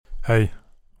Hey,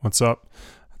 what's up?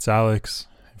 It's Alex.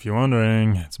 If you're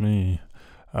wondering, it's me.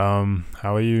 How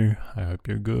are you? I hope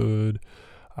you're good.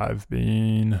 I've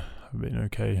been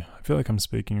okay. I feel like I'm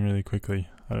speaking really quickly.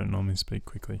 I don't normally speak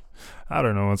quickly. I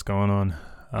don't know what's going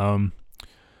on.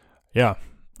 Yeah.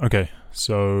 Okay.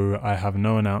 So I have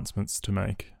no announcements to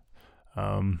make.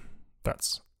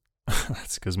 That's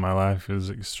that's because my life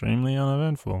is extremely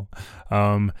uneventful.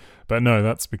 But no,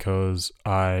 that's because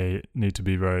I need to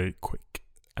be very quick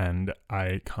and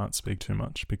I can't speak too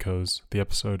much because the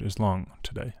episode is long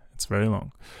today. It's very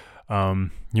long.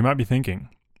 You might be thinking,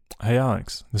 hey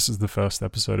Alex, this is the first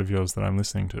episode of yours that I'm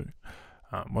listening to.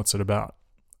 What's it about?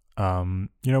 You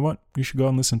know what? You should go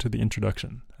and listen to the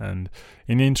introduction. And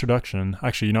in the introduction,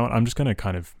 actually, you know what? I'm just going to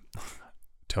kind of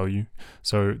tell you.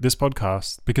 So this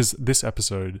podcast, because this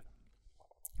episode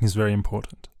is very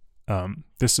important.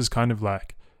 This is kind of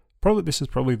like, this is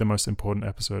probably the most important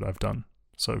episode I've done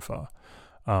so far.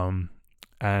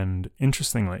 And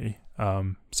interestingly,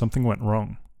 something went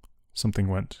wrong. Something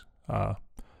went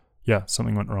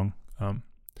wrong.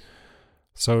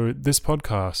 So this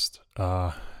podcast,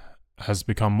 has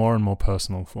become more and more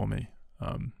personal for me.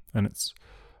 And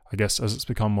I guess as it's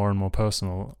become more and more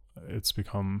personal, it's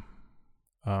become,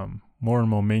 more and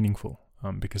more meaningful,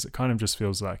 because it kind of just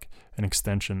feels like an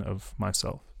extension of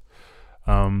myself.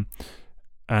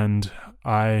 And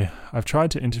I've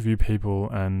tried to interview people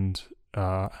and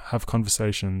have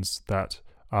conversations that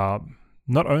are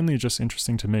not only just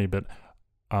interesting to me, but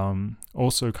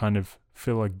also kind of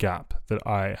fill a gap that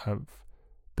I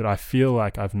feel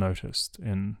like I've noticed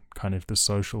in kind of the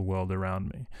social world around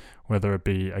me, whether it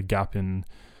be a gap in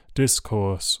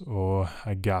discourse or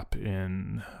a gap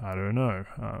in, I don't know,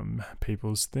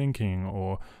 people's thinking,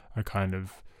 or a kind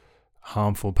of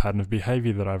harmful pattern of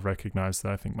behavior that I've recognized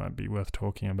that I think might be worth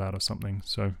talking about or something.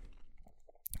 So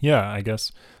yeah, I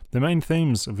guess the main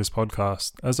themes of this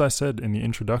podcast, as I said in the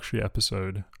introductory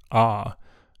episode, are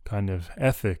kind of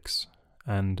ethics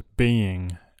and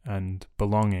being and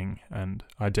belonging and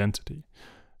identity.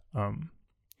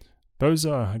 Those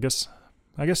are, I guess,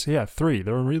 three.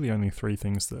 There are really only three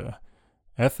things there.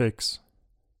 Ethics,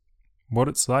 what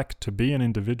it's like to be an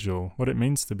individual, what it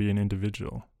means to be an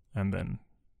individual, and then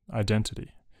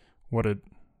identity, what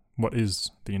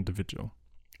is the individual.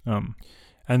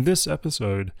 And this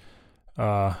episode,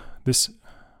 so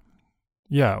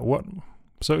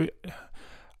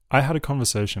I had a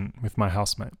conversation with my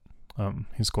housemate.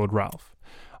 He's called Ralph.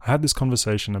 I had this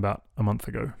conversation about a month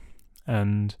ago,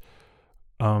 and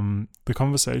the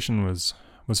conversation was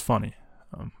funny.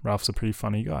 Ralph's a pretty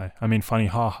funny guy. I mean, funny,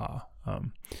 haha.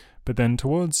 But then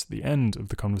towards the end of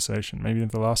the conversation, maybe in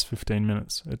the last 15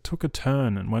 minutes, it took a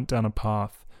turn and went down a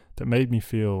path that made me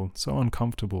feel so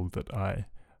uncomfortable that I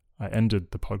ended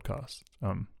the podcast.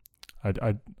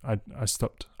 I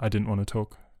stopped. I didn't want to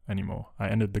talk anymore. I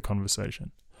ended the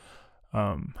conversation.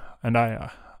 And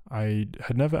I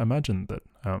had never imagined that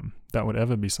that would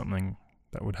ever be something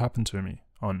that would happen to me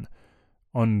on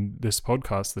this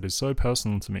podcast that is so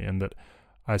personal to me, and that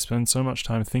I spend so much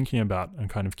time thinking about and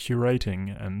kind of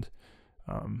curating and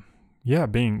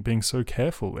being so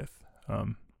careful with.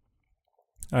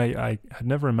 I had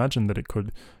never imagined that it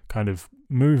could kind of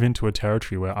move into a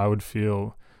territory where I would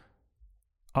feel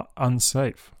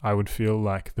unsafe. I would feel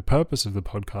like the purpose of the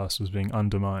podcast was being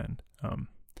undermined.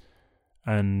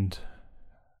 And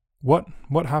what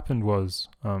happened was,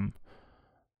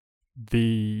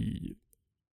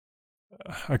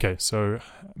 okay, so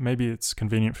maybe it's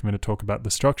convenient for me to talk about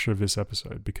the structure of this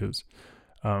episode, because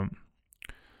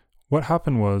what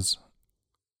happened was,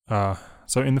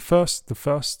 so in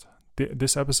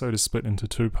this episode is split into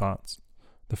two parts.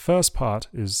 The first part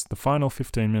is the final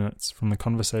 15 minutes from the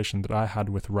conversation that I had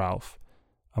with Ralph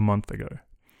a month ago.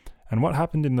 And what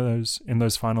happened in those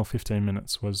final 15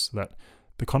 minutes was that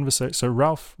the conversation. So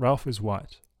Ralph is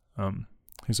white.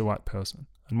 He's a white person.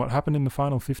 And what happened in the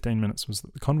final 15 minutes was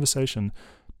that the conversation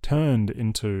turned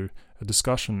into a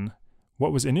discussion.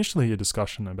 What was initially a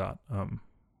discussion about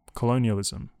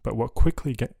colonialism, but what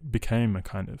quickly became a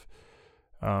kind of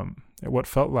what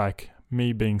felt like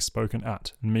me being spoken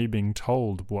at and me being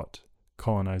told what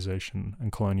colonization and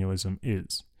colonialism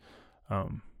is.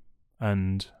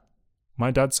 And my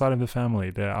dad's side of the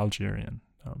family, they're Algerian.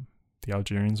 The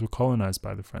Algerians were colonized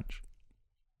by the French.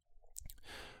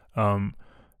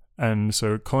 And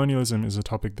so colonialism is a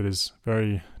topic that is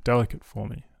very delicate for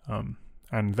me.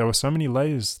 And there were so many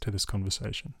layers to this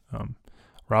conversation.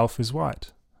 Ralph is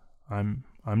white. I'm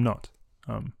not.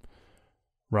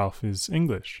 Ralph is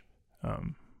English.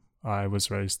 I was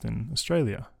raised in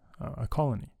Australia, a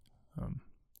colony.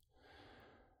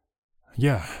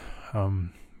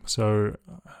 So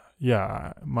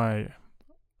I'm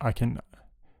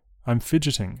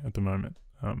fidgeting at the moment.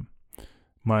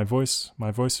 My voice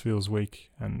feels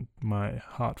weak and my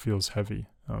heart feels heavy.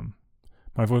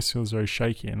 My voice feels very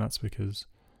shaky, and that's because,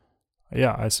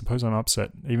 I suppose I'm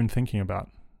upset even thinking about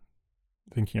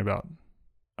that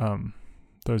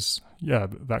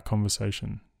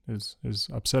conversation is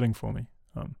upsetting for me.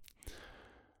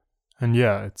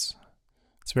 It's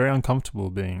very uncomfortable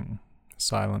being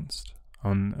silenced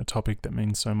on a topic that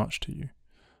means so much to you.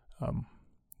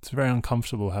 It's very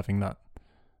uncomfortable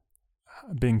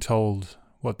being told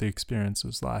what the experience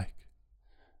was like.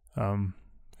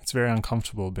 It's very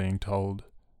uncomfortable being told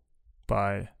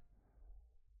by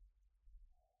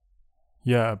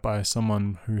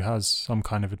someone who has some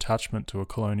kind of attachment to a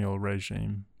colonial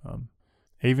regime,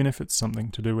 even if it's something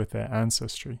to do with their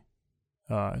ancestry.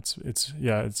 It's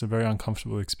a very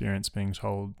uncomfortable experience being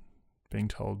told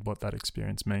what that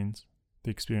experience means, the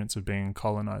experience of being a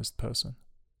colonized person,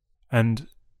 and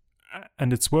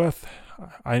it's worth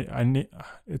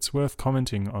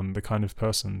commenting on the kind of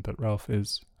person that Ralph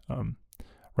is.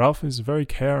 Ralph is very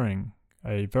caring,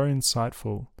 a very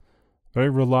insightful, very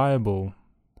reliable,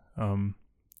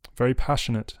 very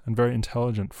passionate and very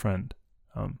intelligent friend.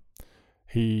 I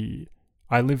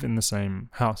live in the same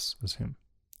house as him.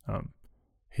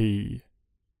 He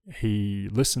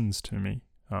listens to me.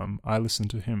 I listen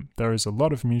to him. There is a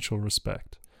lot of mutual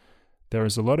respect. There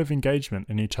is a lot of engagement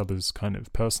in each other's kind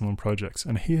of personal projects,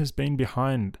 and he has been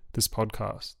behind this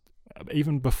podcast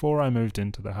even before I moved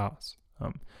into the house.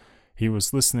 He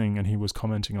was listening and he was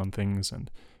commenting on things,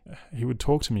 and he would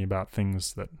talk to me about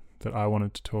things that I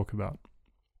wanted to talk about.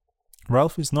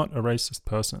 Ralph is not a racist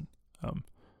person.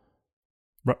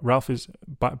 Ralph is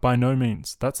by no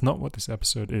means. That's not what this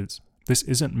episode is. This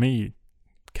isn't me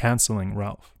cancelling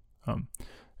Ralph.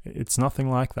 It's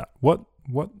nothing like that. What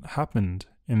happened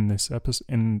in this episode,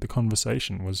 in the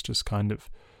conversation, was just kind of,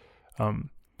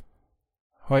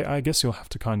 I guess you'll have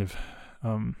to kind of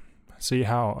see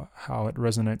how it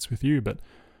resonates with you. But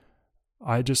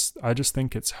I just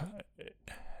think it's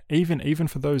even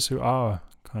for those who are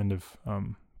kind of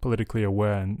politically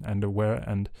aware and aware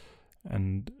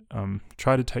and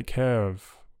try to take care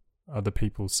of other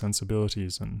people's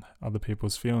sensibilities and other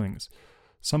people's feelings.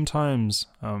 Sometimes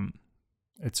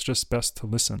it's just best to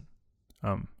listen,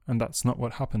 and that's not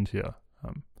what happened here.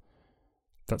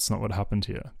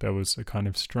 There was a kind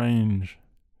of strange,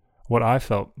 what I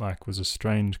felt like was a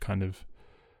strange kind of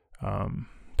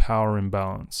power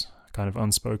imbalance, kind of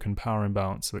unspoken power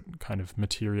imbalance that kind of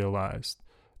materialized,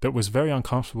 that was very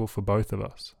uncomfortable for both of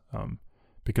us,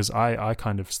 because I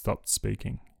kind of stopped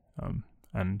speaking,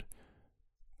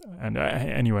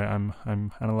 anyway, I'm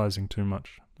analyzing too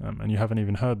much, and you haven't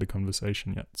even heard the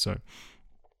conversation yet. So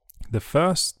the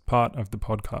first part of the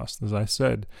podcast, as I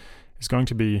said, is going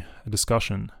to be a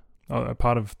discussion, a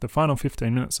part of the final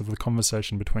 15 minutes of the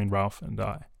conversation between Ralph and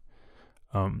I.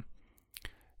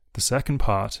 The second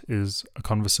part is a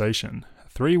conversation, a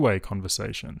three-way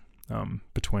conversation,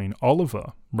 between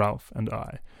Oliver, Ralph, and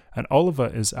I. And Oliver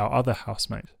is our other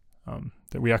housemate.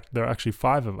 There are actually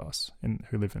 5 of us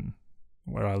who live in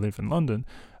where I live in London,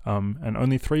 and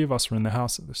only 3 of us were in the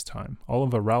house at this time: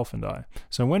 Oliver, Ralph, and I.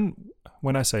 So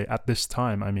when I say at this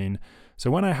time, I mean, so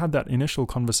when I had that initial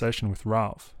conversation with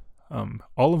Ralph,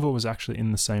 Oliver was actually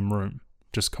in the same room,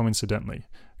 just coincidentally,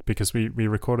 because we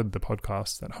recorded the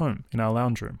podcast at home in our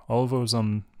lounge room. Oliver was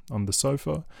on the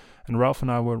sofa, and Ralph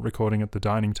and I were recording at the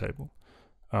dining table.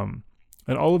 And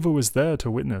Oliver was there to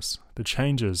witness the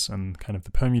changes and kind of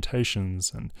the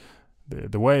permutations and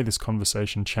the way this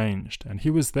conversation changed. And he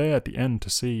was there at the end to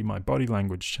see my body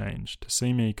language change, to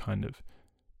see me kind of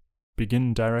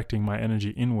begin directing my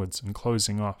energy inwards and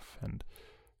closing off, and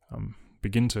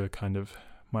begin to kind of,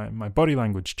 my body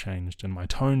language changed and my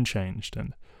tone changed.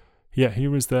 And yeah, he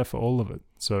was there for all of it.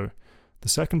 So the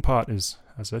second part is,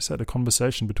 as I said, a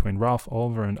conversation between Ralph,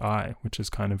 Oliver, and I, which is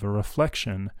kind of a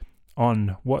reflection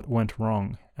on what went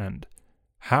wrong and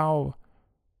how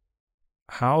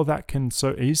that can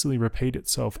so easily repeat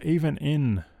itself, even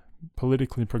in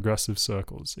politically progressive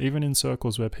circles, even in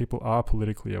circles where people are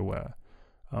politically aware.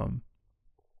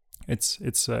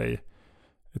 It's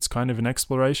kind of an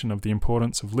exploration of the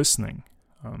importance of listening,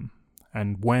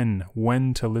 and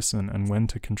when to listen and when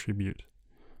to contribute.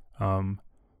 I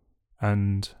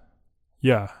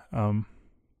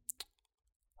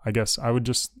guess I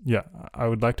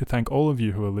would like to thank all of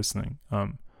you who are listening,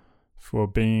 for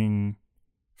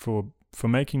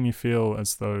making me feel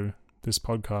as though this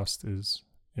podcast is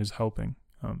helping,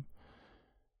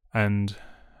 and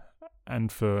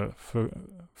for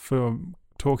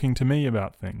talking to me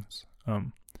about things,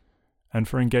 and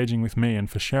for engaging with me and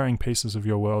for sharing pieces of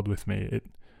your world with me.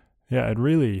 It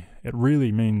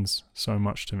really means so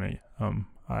much to me. I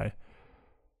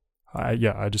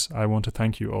want to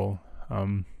thank you all.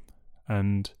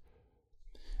 And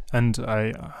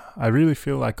I really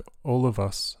feel like all of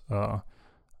us are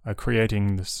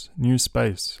creating this new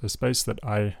space, a space that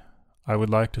I would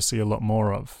like to see a lot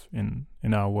more of in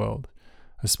our world.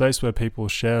 A space where people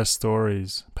share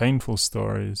stories, painful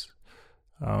stories,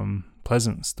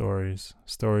 pleasant stories,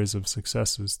 stories of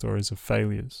successes, stories of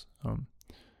failures,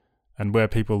 and where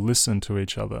people listen to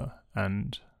each other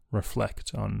and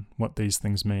reflect on what these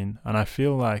things mean. And I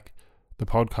feel like the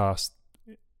podcast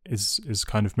is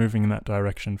kind of moving in that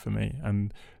direction for me.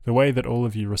 And the way that all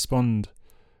of you respond,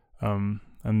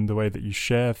 and the way that you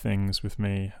share things with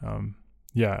me,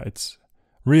 it's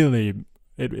really,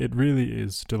 it really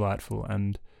is delightful.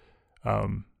 And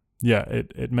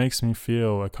it makes me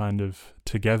feel a kind of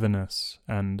togetherness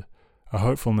and a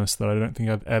hopefulness that I don't think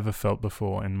I've ever felt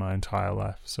before in my entire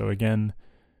life. So again,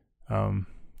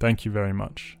 thank you very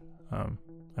much.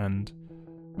 And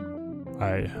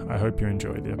I hope you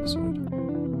enjoy the episode.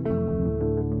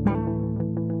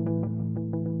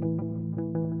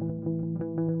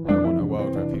 I want a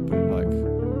world where people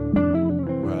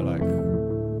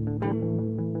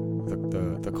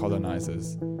the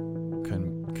colonizers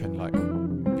can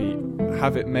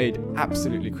have it made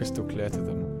absolutely crystal clear to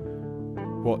them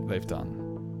what they've done,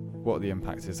 what the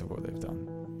impact is of what they've done,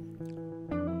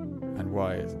 and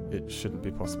why it shouldn't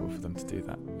be possible for them to do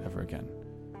that ever again.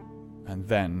 And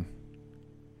then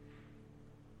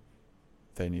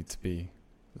they need to be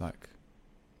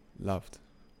loved,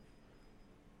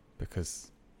 because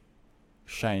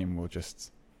shame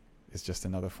is just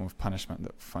another form of punishment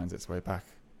that finds its way back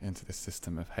into this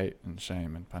system of hate and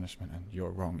shame and punishment, and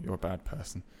you're wrong, you're a bad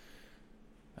person.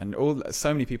 And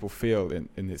so many people feel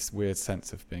in this weird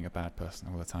sense of being a bad person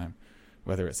all the time,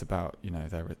 whether it's about the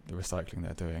recycling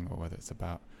they're doing, or whether it's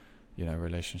about a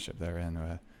relationship they're in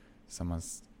where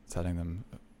someone's telling them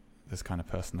this kind of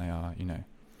person they are,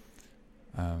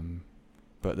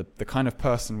 but the kind of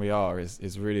person we are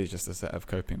is really just a set of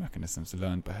coping mechanisms,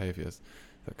 learned behaviors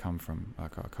that come from our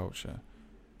culture.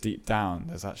 Deep down,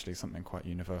 there's actually something quite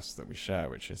universal that we share,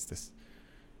 which is this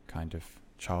kind of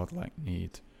childlike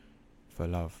need for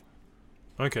love.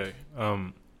 Okay.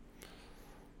 Can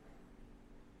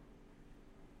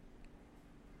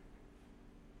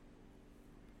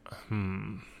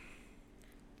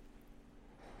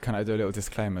I do a little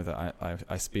disclaimer that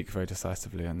I speak very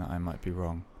decisively and that I might be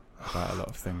wrong about a lot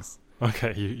of things?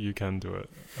 Okay, you can do it.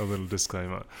 A little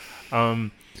disclaimer.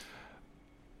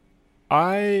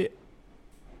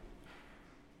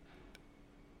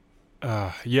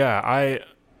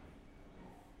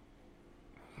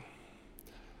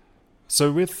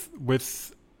 So with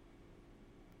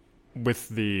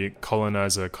the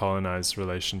colonizer-colonized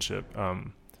relationship,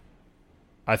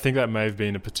 I think that may have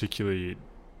been a particularly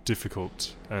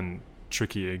difficult and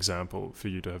tricky example for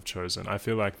you to have chosen. I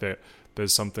feel like there could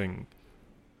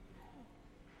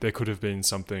have been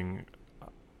something,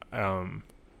 a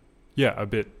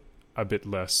bit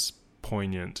less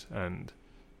poignant and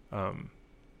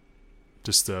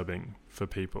disturbing for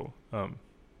people.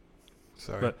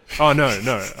 Sorry. But no.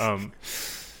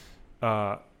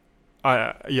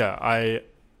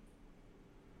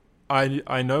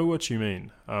 I know what you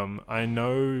mean.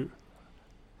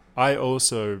 I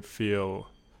also feel.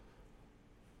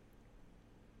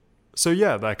 So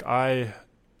yeah,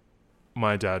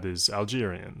 my dad is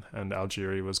Algerian, and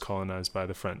Algeria was colonized by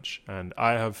the French, and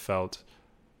I have felt,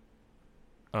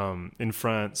 in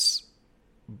France,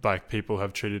 like people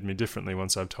have treated me differently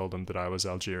once I've told them that I was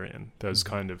Algerian. There's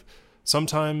kind of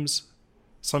sometimes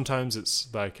it's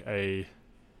like a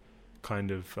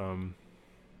kind of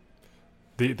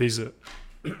these are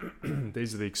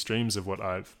these are the extremes of what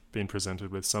I've been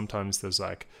presented with. Sometimes there's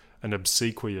like an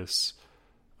obsequious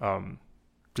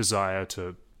desire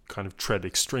to kind of tread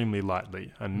extremely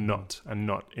lightly and not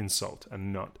insult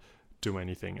and not do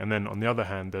anything. And then on the other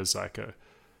hand, there's like a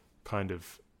kind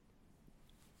of,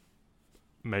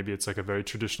 maybe it's like a very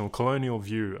traditional colonial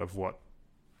view of what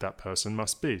that person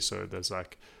must be. So there's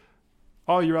like,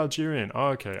 oh, you're Algerian. Oh,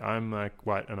 okay. I'm like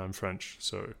white and I'm French.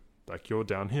 So like you're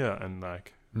down here and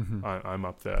like I'm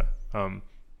up there.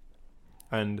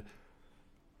 And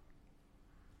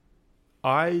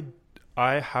I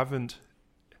haven't,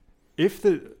 if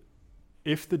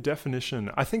the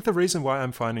definition, I think the reason why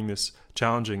I'm finding this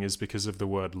challenging is because of the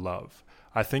word love.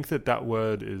 I think that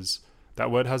word has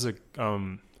a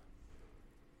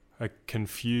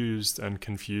confused and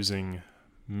confusing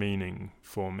meaning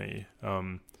for me.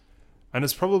 And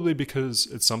it's probably because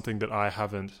it's something that I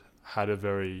haven't had a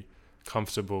very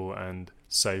comfortable and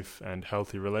safe and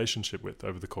healthy relationship with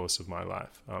over the course of my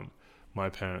life. My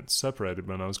parents separated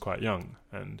when I was quite young,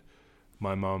 and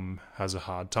my mum had a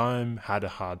hard time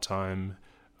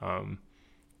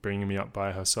bringing me up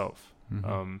by herself.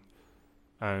 Mm-hmm.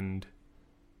 And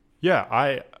yeah,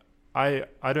 I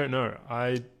don't know.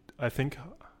 I think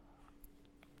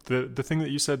the thing that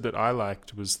you said that I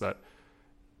liked was that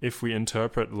if we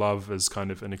interpret love as kind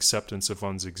of an acceptance of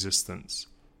one's existence,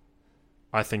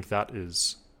 I think that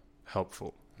is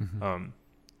helpful. Mm-hmm.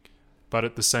 But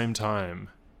at the same time,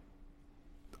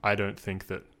 I don't think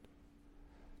that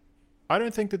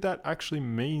that actually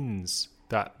means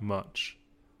that much.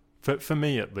 For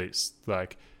me, at least.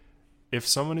 Like, if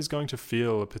someone is going to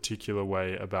feel a particular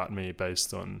way about me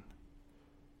based on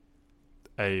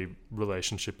a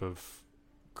relationship of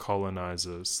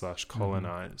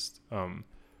colonizers/colonized,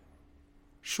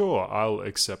 sure, I'll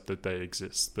accept that they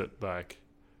exist. But, like,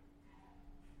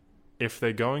 if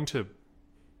they're going to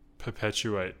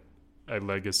perpetuate a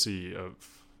legacy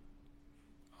of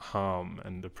harm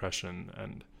and oppression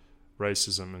and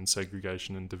racism and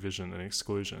segregation and division and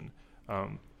exclusion,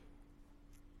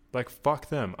 like, fuck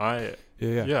them.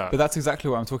 Yeah. But that's exactly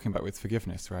what I'm talking about with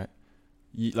forgiveness, right?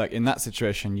 Like, in that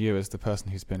situation, you as the person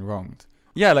who's been wronged,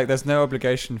 like, there's no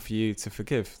obligation for you to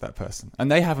forgive that person, and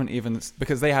they haven't even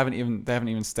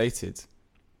stated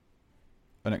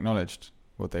and acknowledged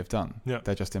what they've done. Yeah.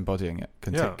 They're just embodying it,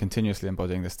 continuously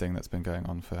embodying this thing that's been going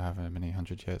on for however many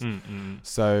 100 years.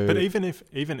 So, but even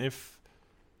if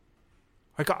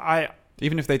like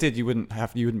even if they did, you wouldn't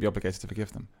be obligated to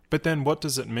forgive them. But then, what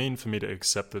does it mean for me to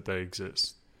accept that they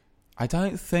exist? I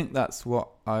don't think that's what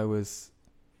I wasn't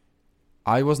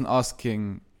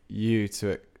asking you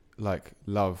to, like,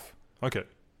 love. Okay.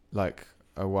 Like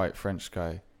a white French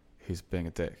guy who's being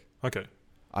a dick. Okay.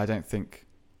 I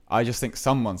just think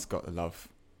someone's got to love.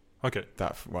 Okay.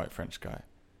 That white French guy.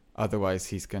 Otherwise,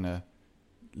 he's gonna,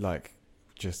 like,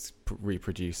 just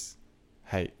reproduce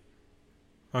hate.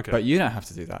 Okay. But you don't have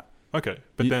to do that. Okay.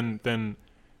 But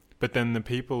then the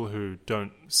people who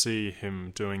don't see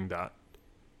him doing that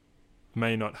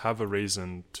may not have a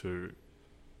reason to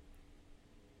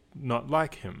not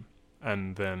like him.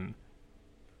 And then,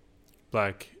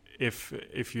 like, if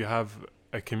you have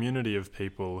a community of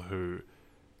people who,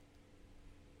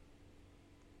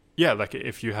 like,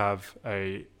 if you have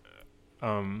a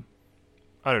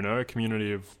a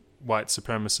community of white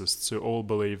supremacists who all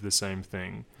believe the same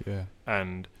thing,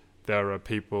 and there are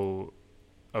people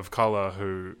of color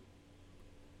who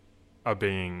are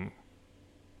being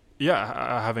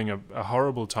having a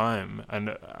horrible time and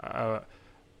are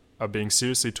being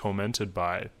seriously tormented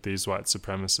by these white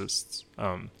supremacists,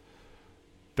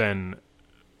 then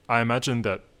I imagine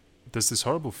that there's this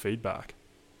horrible feedback.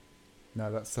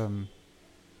 No, that's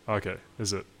Okay,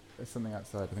 is it? There's something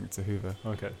outside. I think it's a Hoover.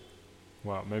 Okay.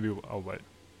 Wow, maybe I'll wait.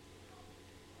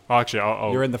 Oh, actually,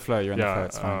 I'll You're in the flow. You're in the flow.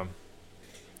 It's fine.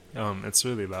 It's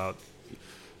really loud.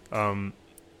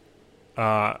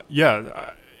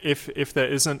 If there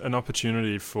isn't an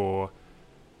opportunity for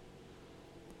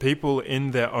people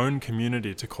in their own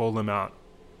community to call them out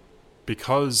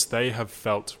because they have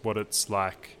felt what it's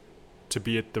like to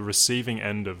be at the receiving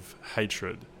end of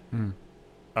hatred,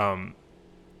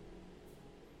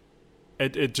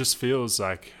 it just feels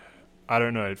like, I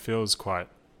don't know, it feels quite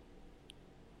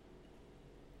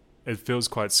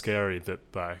scary that,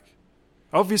 like,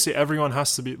 obviously everyone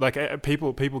has to be, like,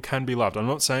 people can be loved. I'm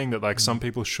not saying that, like, some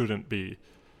people shouldn't be.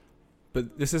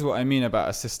 But this is what I mean about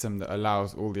a system that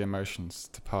allows all the emotions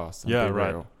to pass and be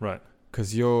real. Right.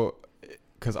 Because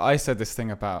I said this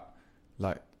thing about,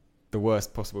 like, the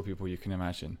worst possible people you can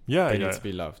imagine. They need to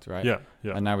be loved, right? Yeah.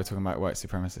 And now we're talking about white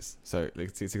supremacists. So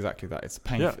it's exactly that. It's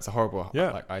painful. Yeah. It's a horrible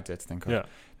idea to think of. Yeah.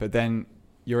 But then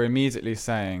you're immediately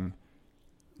saying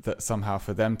that somehow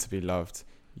for them to be loved,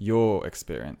 your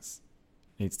experience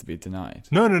needs to be denied.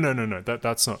 No.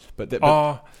 That's not. But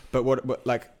what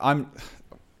like, I'm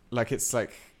like, it's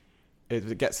like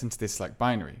it gets into this, like,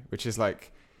 binary, which is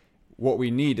like, what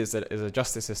we need is a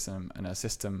justice system and a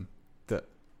system that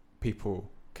people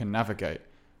can navigate,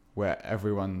 where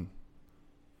everyone's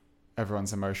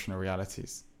emotional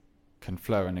realities can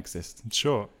flow and exist.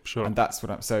 Sure. And that's what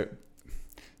I'm. So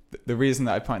the reason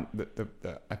that I point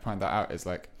that out is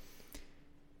like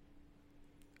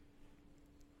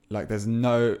there's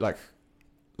no like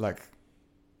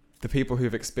the people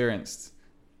who've experienced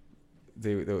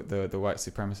the white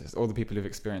supremacists, or the people who've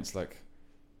experienced, like,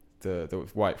 the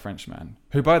white French man,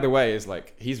 who, by the way, is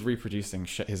like, he's reproducing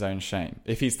his own shame.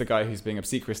 If he's the guy who's being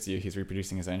obsequious to you, he's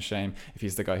reproducing his own shame. If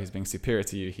he's the guy who's being superior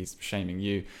to you, he's shaming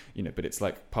you. But it's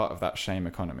like part of that shame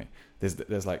economy.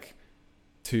 There's like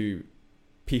two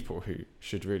people who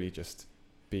should really just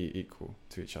be equal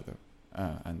to each other,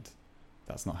 and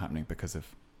that's not happening because of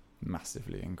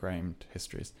massively ingrained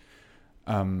histories.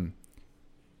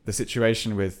 The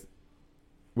situation with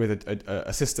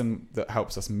a system that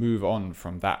helps us move on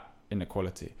from that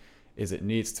inequality is it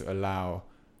needs to allow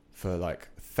for like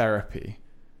therapy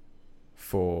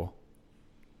for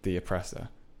the oppressor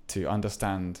to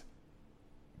understand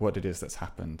what it is that's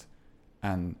happened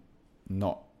and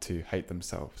not to hate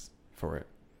themselves for it,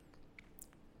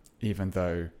 even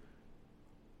though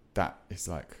that is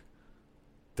like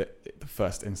the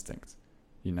first instinct,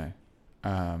 you know.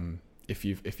 If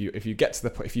you get to the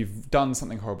point, if you've done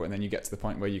something horrible and then you get to the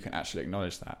point where you can actually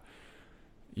acknowledge that,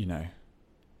 you know,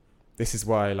 this is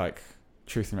why like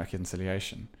truth and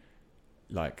reconciliation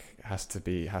like has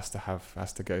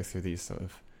to go through these sort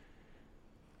of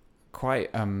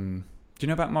quite do you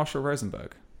know about Marshall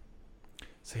Rosenberg?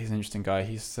 So he's an interesting guy.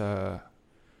 He's a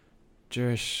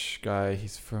Jewish guy.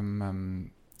 He's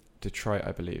from Detroit,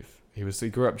 I believe. He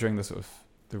grew up during the sort of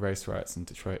the race riots in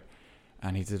Detroit,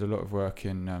 and he did a lot of work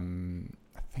in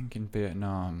I think in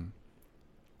Vietnam.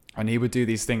 And he would do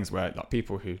these things where like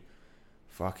people who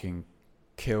fucking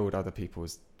killed other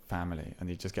people's family, and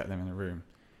he'd just get them in a room,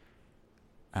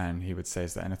 and he would say,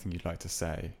 "Is there anything you'd like to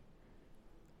say?"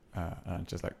 And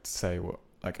just like say what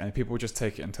like, and people would just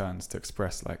take it in turns to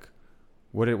express like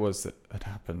what it was that had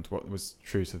happened, what was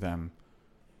true to them,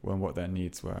 and what their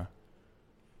needs were.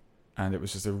 And it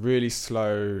was just a really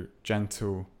slow,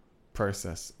 gentle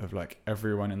process of like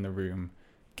everyone in the room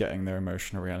getting their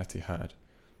emotional reality heard.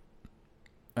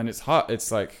 And it's hard.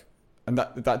 It's like, and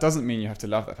that doesn't mean you have to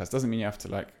love that person. Doesn't mean you have to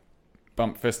like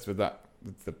bump fists with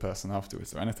the person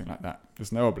afterwards or anything like that.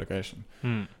 There's no obligation.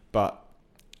 But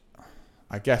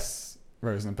I guess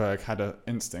Rosenberg had an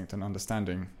instinct and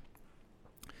understanding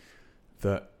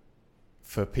that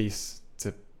for peace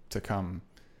to come,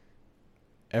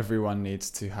 everyone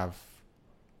needs to have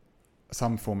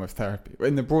some form of therapy.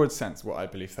 In the broad sense, what I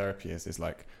believe therapy is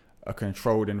like a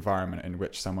controlled environment in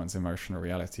which someone's emotional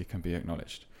reality can be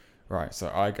acknowledged. Right,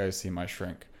 so I go see my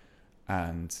shrink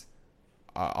and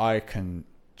I can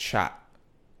chat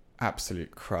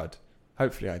absolute crud.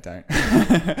 Hopefully I don't.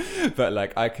 But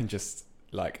like I can just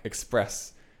like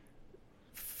express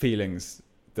feelings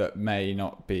that may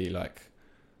not be like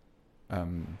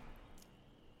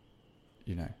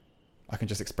you know, I can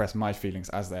just express my feelings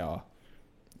as they are.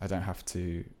 I don't have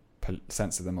to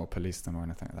censor them or police them or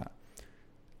anything like that.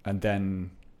 And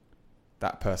then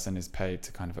that person is paid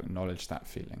to kind of acknowledge that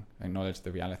feeling, acknowledge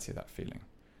the reality of that feeling,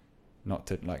 not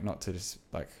to just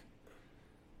like,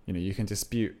 you know, you can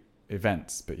dispute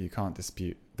events, but you can't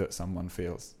dispute that someone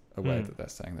feels a way that they're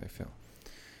saying they feel.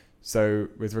 So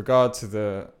with regard to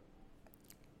the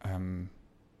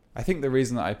I think the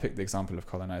reason that I picked the example of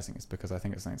colonizing is because I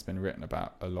think it's something that's been written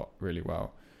about a lot really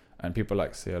well. And people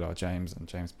like C.L.R. James and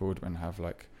James Baldwin have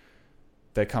like,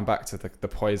 they come back to the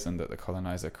poison that the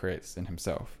colonizer creates in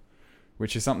himself,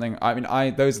 which is something, I mean,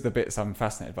 those are the bits I'm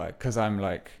fascinated by, because I'm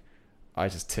like, I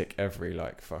just tick every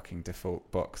like fucking default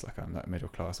box. Like I'm like middle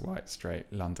class, white, straight,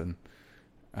 London,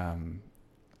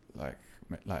 like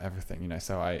everything, you know.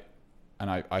 So I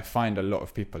find a lot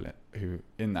of people who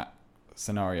in that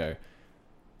scenario,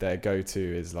 their go-to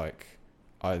is like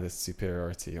either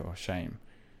superiority or shame,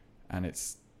 and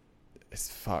it's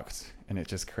fucked, and it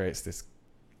just creates this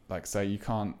like, so you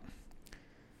can't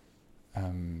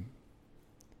the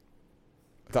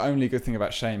only good thing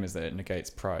about shame is that it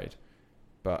negates pride,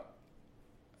 but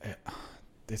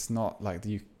it's not like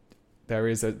there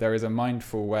is a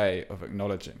mindful way of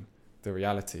acknowledging the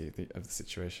reality of the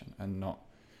situation and not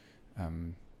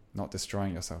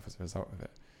destroying yourself as a result of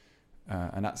it.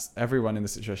 And that's everyone in the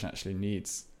situation actually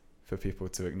needs for people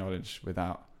to acknowledge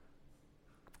without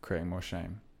creating more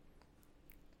shame.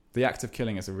 The act of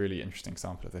killing is a really interesting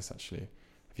example of this, actually.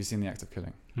 Have you seen The Act of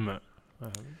Killing? No, I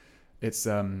haven't. It's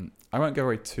I won't go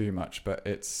away too much, but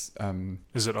it's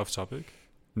is it off topic?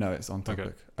 No, it's on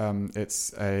topic. Okay.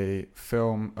 It's a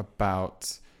film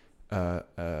about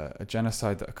a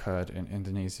genocide that occurred in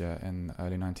Indonesia in the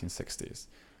early 1960s,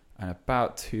 and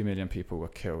about 2 million people were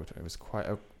killed. It was quite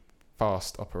a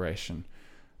fast operation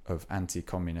of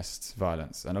anti-communist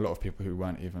violence, and a lot of people who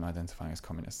weren't even identifying as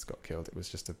communists got killed. It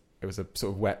was a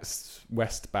sort of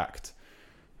West-backed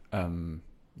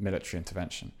military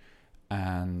intervention,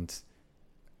 and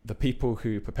the people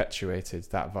who perpetuated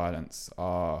that violence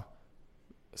are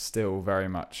still very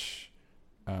much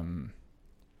in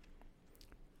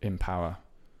power.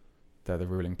 They're the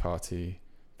ruling party.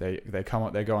 They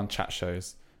go on chat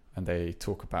shows and they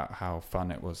talk about how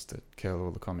fun it was to kill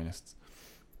all the communists,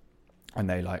 and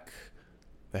they like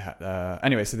they had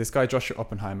anyway. So this guy Joshua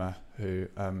Oppenheimer, who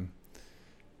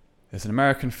is an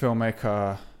American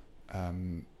filmmaker.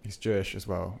 He's Jewish as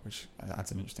well, which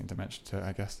adds an interesting dimension to it,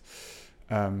 I guess.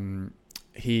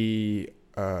 He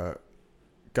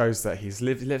goes there. He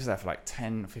lives there for like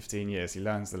 10, 15 years. He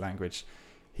learns the language.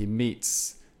 He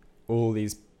meets all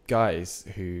these guys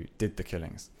who did the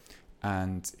killings,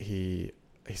 and he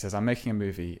says, "I'm making a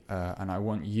movie, and I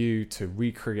want you to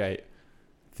recreate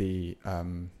the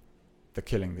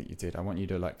killing that you did. I want you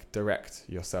to like direct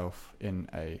yourself in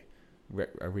a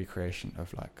recreation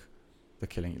of like the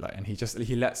killing." Like, and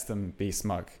he lets them be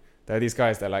smug. There are these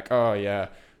guys. They're like, "Oh yeah,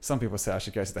 some people say I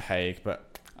should go to The Hague,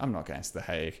 but I'm not going to The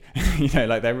Hague."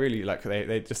 Like they're really like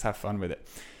they just have fun with it,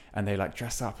 and they like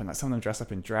dress up, and like some of them dress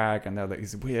up in drag, and they're like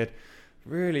these weird,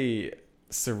 really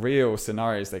surreal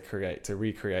scenarios they create to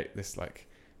recreate this like,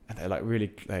 and they're like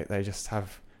really they just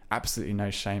have absolutely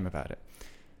no shame about it.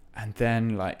 And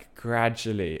then like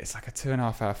gradually, it's like a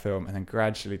 2.5-hour film, and then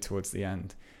gradually towards the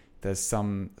end, there's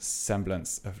some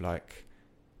semblance of like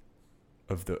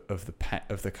of the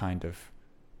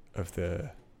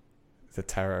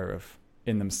terror of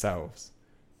in themselves.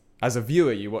 As a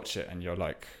viewer, you watch it and you're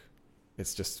like,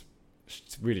 it's just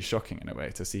really shocking in a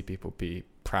way to see people be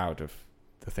proud of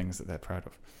the things that they're proud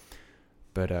of.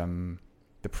 But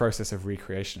the process of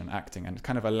recreation and acting and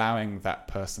kind of allowing that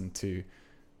person to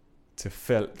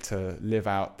live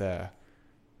out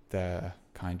their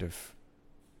kind of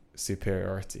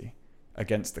superiority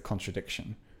against the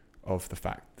contradiction of the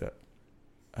fact that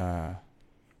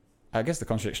I guess the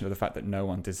contradiction of the fact that no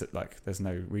one does it, like there's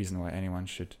no reason why anyone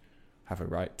should have a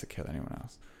right to kill anyone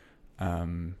else.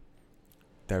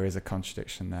 There is a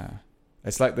contradiction there.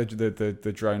 It's like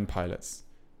the drone pilots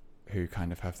who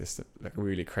kind of have this like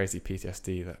really crazy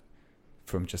PTSD that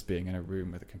from just being in a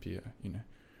room with a computer,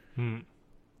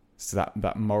 So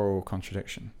that moral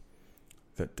contradiction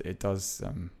that it does,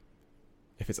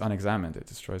 if it's unexamined, it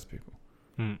destroys people.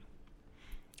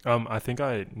 I think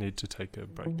I need to take a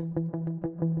break.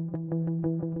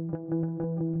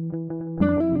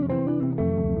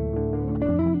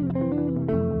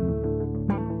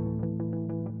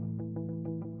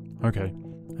 Okay,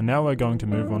 and now we're going to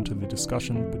move on to the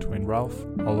discussion between Ralph,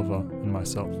 Oliver, and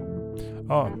myself.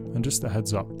 Oh, and just a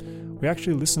heads up, we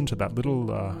actually listened to that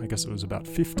little, I guess it was about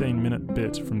 15-minute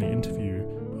bit from the interview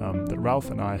that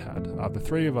Ralph and I had. The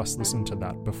three of us listened to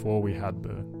that before we had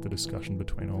the discussion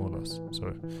between all of us. So,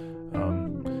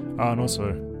 and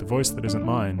also, the voice that isn't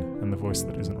mine and the voice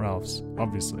that isn't Ralph's,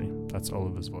 obviously, that's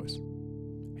Oliver's voice.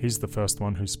 He's the first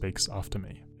one who speaks after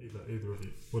me. Either of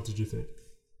you. What did you think?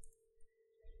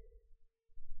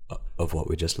 Of what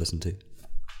we just listened to?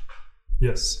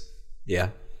 Yes. Yeah.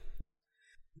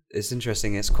 It's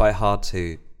interesting. It's quite hard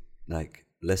to like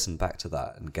listen back to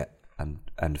that and get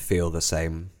and feel the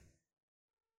same,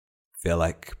 feel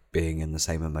like being in the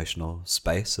same emotional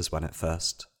space as when it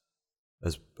first,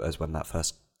 as when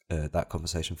that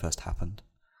conversation first happened.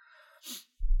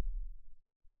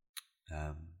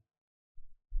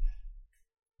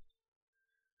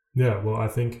 Yeah, well, I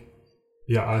think,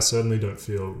 I certainly don't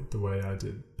feel the way I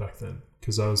did back then,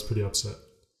 because I was pretty upset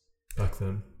back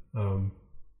then.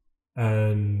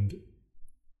 And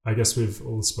I guess we've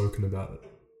all spoken about it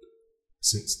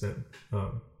since then,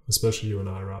 especially you and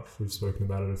I, Ralph. We've spoken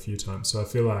about it a few times. So I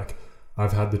feel like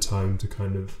I've had the time to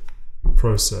kind of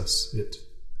process it.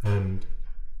 And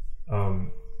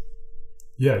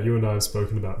you and I have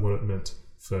spoken about what it meant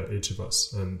for each of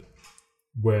us and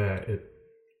where it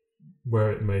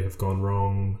may have gone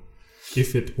wrong,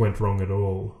 if it went wrong at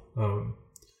all,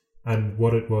 and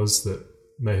what it was that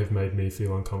may have made me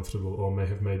feel uncomfortable or may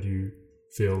have made you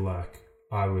feel like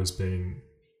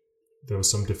there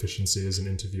was some deficiency as an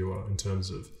interviewer in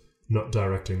terms of not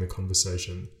directing the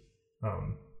conversation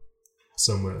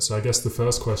somewhere. So I guess the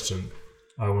first question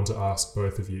I want to ask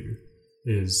both of you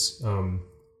is,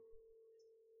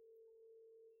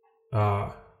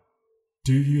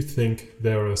 do you think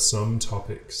there are some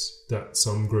topics that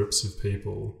some groups of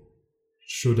people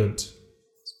shouldn't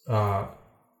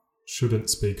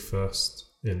speak first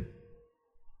in?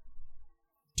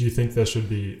 Do you think there should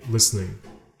be listening?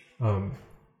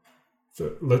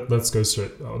 Let's go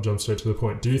straight. I'll jump straight to the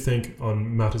point. Do you think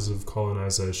on matters of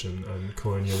colonization and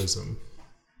colonialism,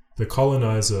 the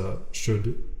colonizer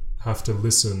should have to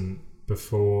listen to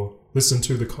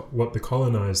what the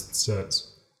colonized says?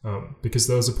 Because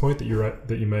there was a point that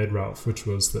you made, Ralph, which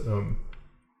was that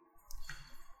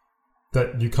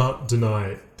that you can't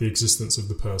deny the existence of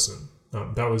the person.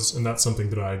 That's something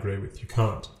that I agree with. You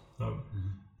can't.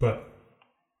 But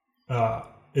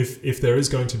if there is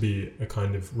going to be a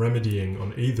kind of remedying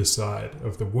on either side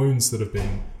of the wounds that have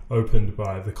been opened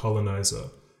by the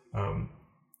colonizer,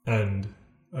 and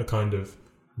a kind of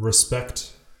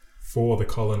respect for the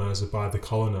colonizer by the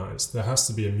colonized. There has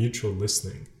to be a mutual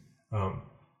listening,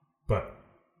 but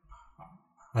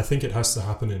I think it has to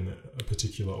happen in a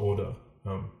particular order,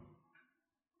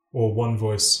 or one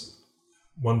voice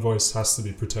has to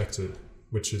be protected,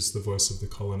 which is the voice of the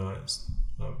colonized.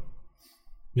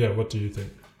 What do you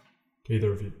think,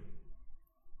 either of you?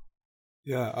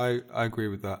 Yeah, I agree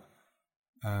with that.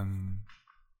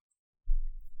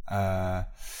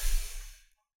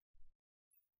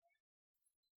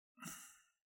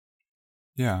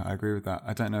 Yeah, I agree with that.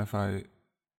 I don't know if I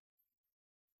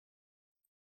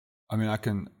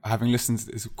mean, having listened,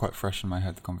 it's quite fresh in my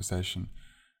head, the conversation.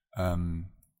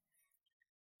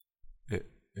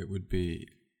 It would be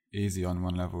easy on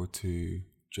one level to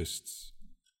just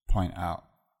point out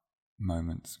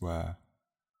moments where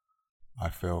I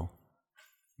feel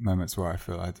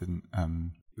I didn't,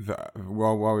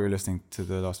 while we were listening to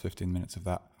the last 15 minutes of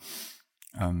that,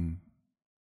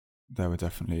 there were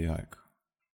definitely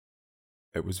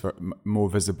it was more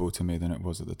visible to me than it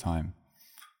was at the time.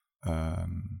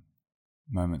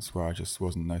 Moments where I just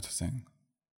wasn't noticing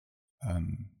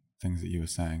things that you were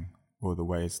saying, or the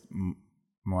ways,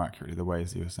 more accurately, the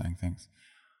ways that you were saying things.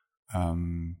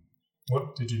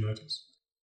 What did you notice?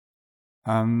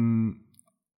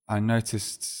 I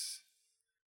noticed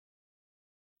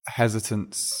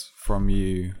hesitance from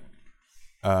you,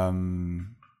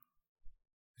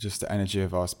 just the energy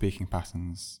of our speaking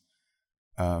patterns.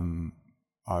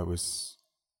 I was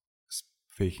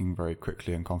speaking very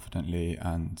quickly and confidently,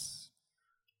 and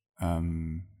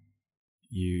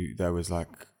there was a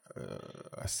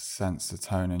sense, a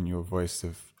tone in your voice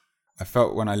I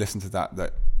felt when I listened to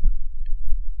that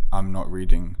I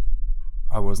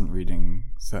wasn't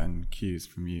reading certain cues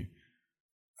from you,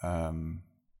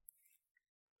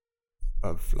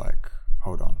 of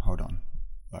hold on,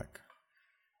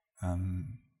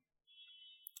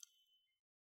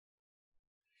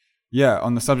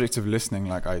 on the subject of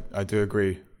listening, I do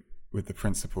agree with the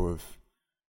principle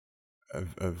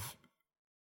of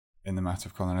in the matter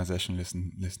of colonization,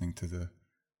 listening to the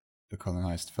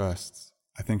colonized first.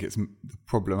 I think the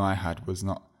problem I had was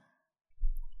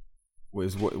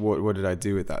what did I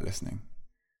do with that listening?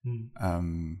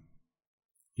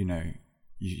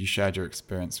 You shared your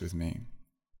experience with me,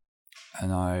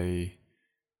 and I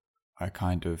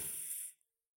kind of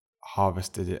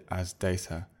harvested it as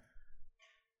data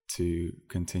to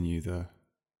continue the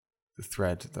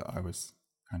thread that I was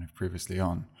kind of previously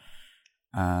on,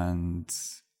 and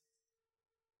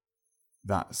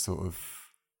that sort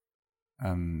of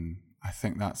I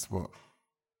think that's what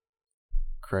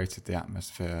created the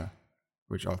atmosphere,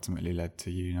 which ultimately led to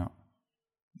you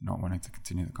not wanting to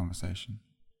continue the conversation.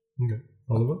 Okay,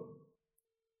 Oliver?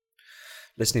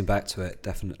 Listening back to it,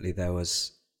 definitely there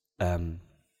was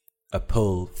a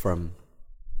pull from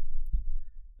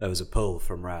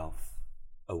Ralph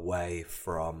away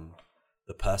from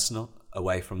the personal,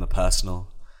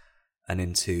 and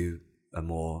into a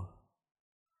more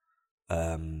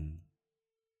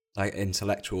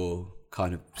intellectual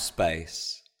kind of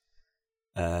space,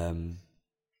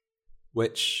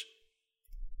 which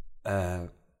I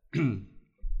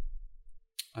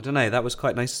don't know, that was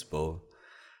quite noticeable.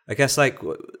 I guess when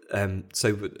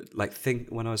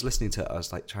I was listening to it, I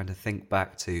was trying to think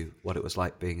back to what it was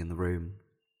like being in the room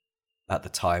at the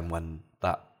time when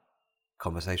that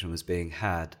conversation was being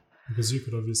had. Because you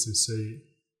could obviously see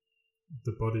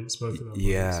the bodies, both of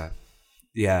them.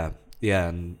 Yeah,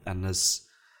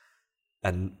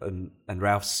 and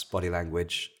Ralph's body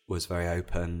language was very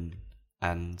open,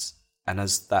 and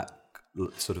as that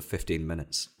sort of 15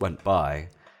 minutes went by,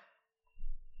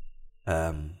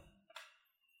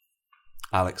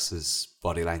 Alex's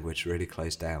body language really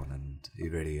closed down, and he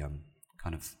really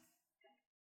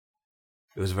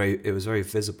it was very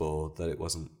visible that it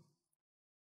wasn't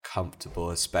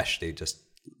comfortable, especially just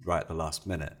right at the last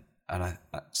minute. And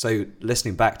so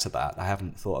listening back to that, I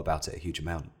haven't thought about it a huge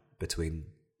amount between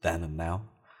then and now,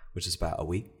 which is about a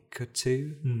week or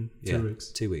two. 2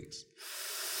 weeks. 2 weeks.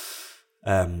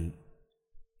 It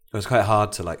was quite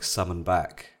hard to summon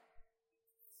back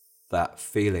that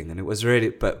feeling, and it was really,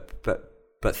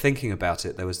 but thinking about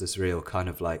it, there was this real kind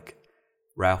of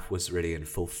Ralph was really in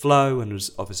full flow and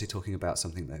was obviously talking about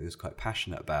something that he was quite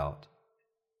passionate about,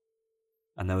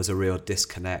 and there was a real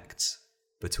disconnect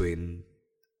between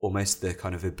almost the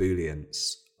kind of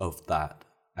ebullience of that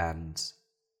and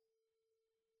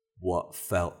what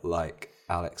felt like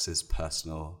Alex's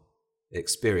personal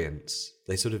experience.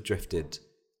 They sort of drifted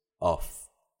off.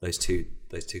 Those two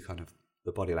kind of,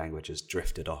 the body languages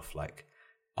drifted off like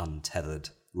untethered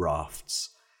rafts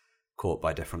caught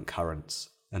by different currents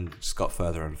and just got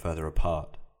further and further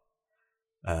apart.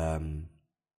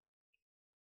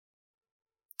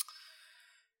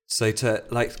 So to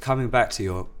coming back to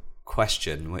your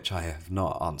question, which I have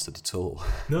not answered at all.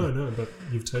 No, but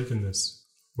you've taken this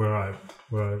where I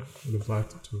would have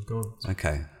liked it to have gone.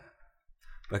 Okay.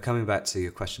 But coming back to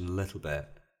your question a little bit,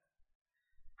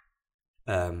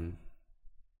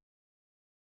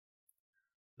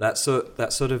 that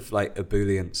sort of like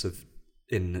ebullience of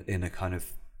in a kind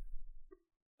of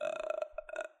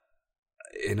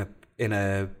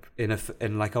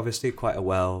in like obviously quite a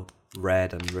well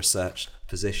read and researched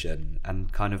position,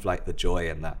 and kind of like the joy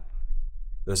in that.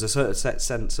 There's a sort of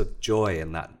sense of joy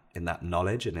in that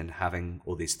knowledge and in having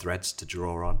all these threads to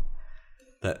draw on,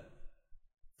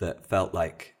 that felt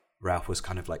like Ralph was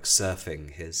kind of like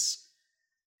surfing his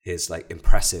like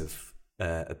impressive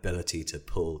ability to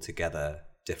pull together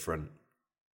different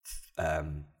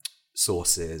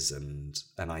sources and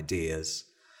ideas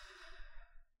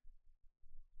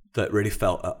that really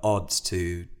felt at odds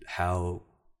to how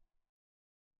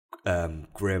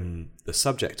grim the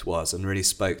subject was, and really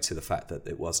spoke to the fact that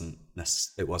it wasn't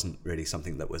really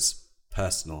something that was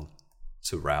personal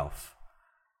to Ralph,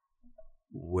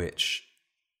 which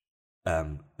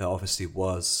it obviously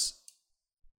was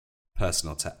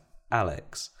personal to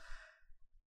Alex.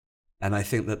 And I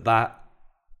think that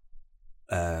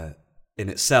in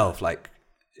itself like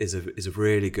is a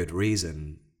really good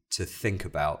reason to think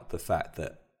about the fact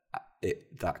that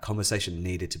that conversation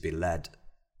needed to be led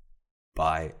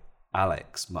by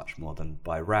Alex much more than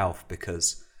by Ralph,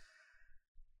 because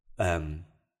the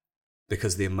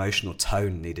emotional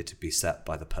tone needed to be set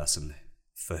by the person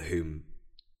for whom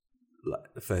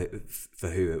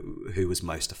who was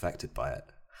most affected by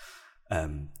it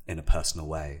in a personal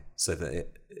way, so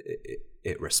that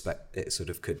it sort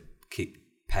of could keep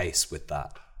pace with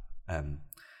that and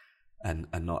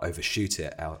not overshoot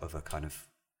it out of a kind of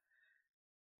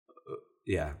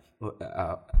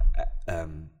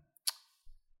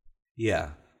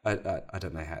I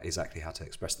don't know exactly how to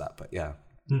express that, but yeah.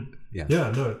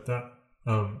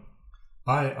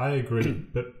 I agree,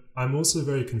 but I'm also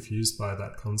very confused by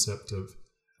that concept of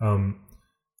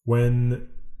when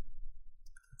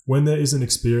there is an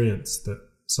experience that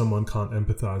someone can't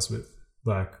empathize with,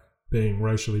 like being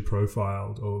racially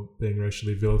profiled or being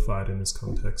racially vilified in this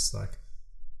context. Like,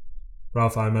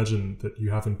 Ralph, I imagine that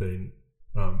you haven't been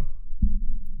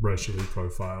racially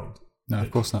profiled. No,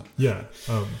 of course not. Yeah.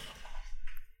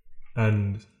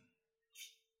 And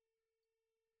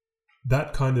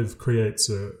that kind of creates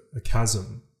a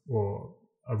chasm or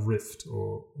a rift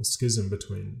or a schism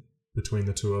between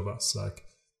the two of us. Like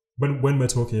when we're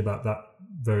talking about that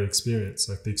very experience,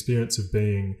 like the experience of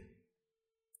being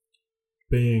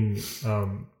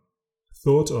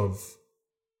thought of,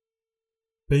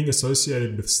 being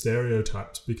associated with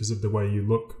stereotypes because of the way you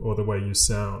look or the way you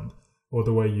sound or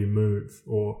the way you move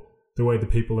or the way the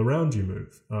people around you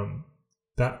move.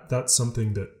 That's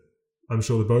something that I'm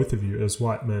sure the both of you as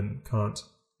white men can't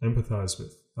empathize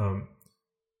with.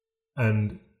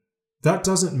 And that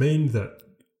doesn't mean that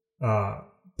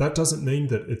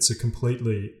it's a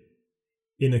completely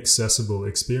inaccessible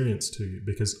experience to you,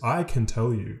 because I can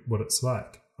tell you what it's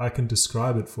like. I can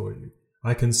describe it for you.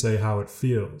 I can say how it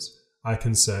feels. I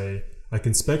can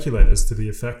speculate as to the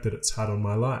effect that it's had on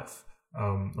my life,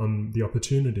 on the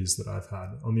opportunities that I've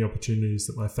had, on the opportunities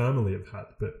that my family have had.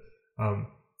 But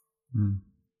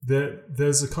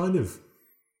there's a kind of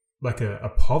like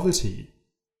a poverty,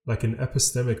 like an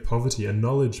epistemic poverty, a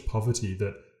knowledge poverty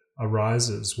that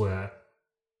arises where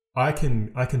I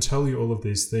can tell you all of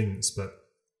these things, but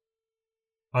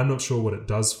I'm not sure what it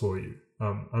does for you.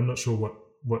 I'm not sure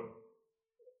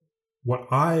what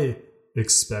I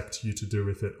expect you to do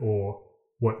with it, or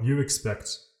what you expect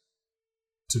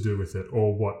to do with it,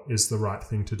 or what is the right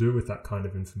thing to do with that kind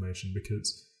of information.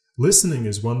 Because listening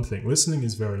is one thing. Listening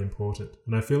is very important.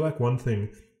 And I feel like one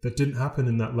thing that didn't happen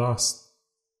in the last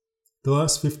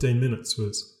 15 minutes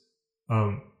was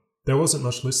there wasn't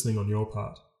much listening on your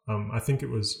part. I think it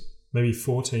was maybe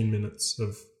 14 minutes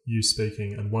of you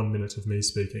speaking and 1 minute of me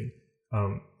speaking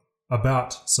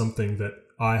about something that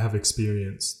I have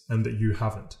experienced and that you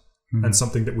haven't, and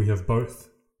something that we have both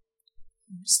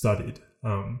studied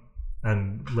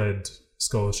and read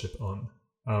scholarship on.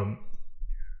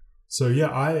 So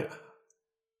yeah,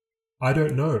 I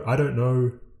don't know. I don't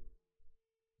know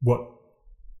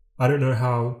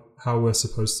how we're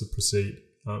supposed to proceed.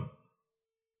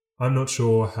 I'm not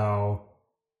sure how.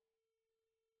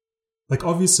 Like,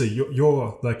 obviously,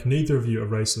 you're like, neither of you are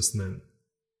racist men.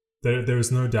 There is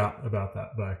no doubt about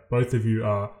that. Like, both of you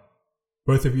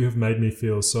have made me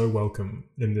feel so welcome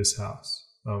in this house.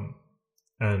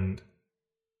 And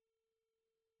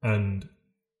And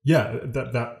yeah,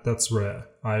 that's rare.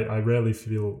 I rarely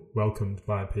feel welcomed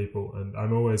by people, and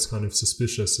I'm always kind of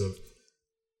suspicious of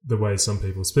the way some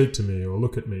people speak to me or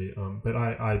look at me. But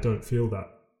I don't feel that.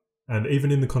 And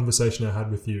even in the conversation I had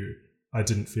with you, I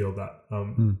didn't feel that.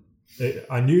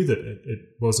 I knew that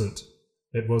it wasn't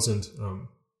a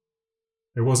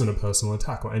personal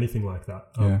attack or anything like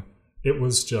that. It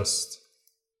was just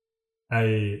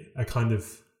a kind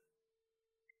of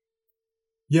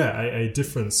a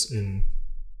difference in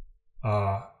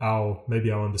our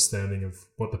understanding of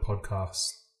what the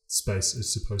podcast space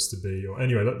is supposed to be. Or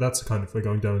anyway, that's kind of, we're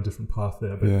going down a different path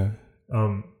there. But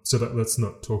so that let's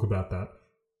not talk about that.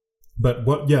 But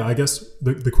I guess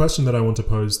the question that I want to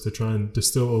pose to try and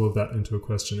distill all of that into a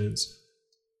question is,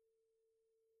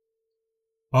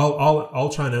 I'll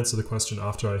try and answer the question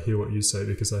after I hear what you say,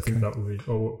 because I think that will be,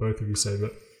 or what both of you say.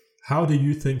 But how do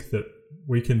you think that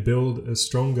we can build a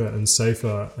stronger and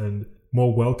safer and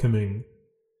more welcoming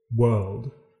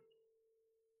world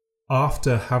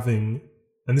after having,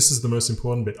 and this is the most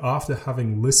important bit, after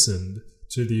having listened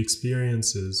to the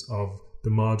experiences of the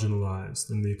marginalized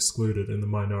and the excluded and the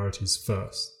minorities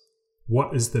first?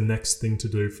 What is the next thing to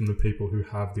do from the people who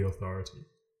have the authority?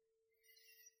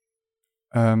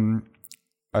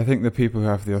 I think the people who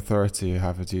have the authority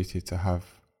have a duty to have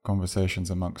conversations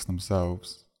amongst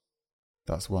themselves.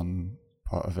 That's one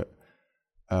part of it.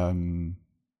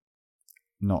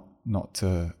 Not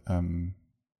to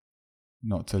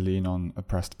lean on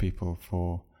oppressed people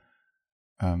for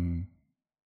not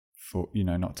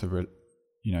to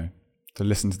to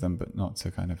listen to them, but not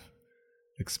to kind of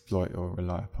exploit or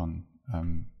rely upon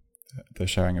the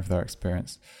sharing of their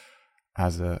experience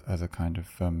as a kind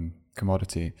of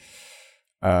commodity.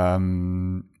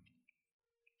 One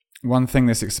thing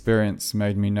this experience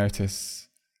made me notice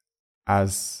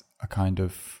as a kind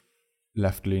of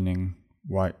left-leaning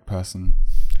white person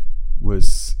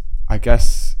was, I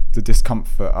guess, the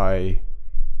discomfort I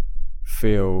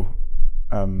feel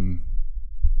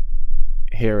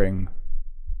hearing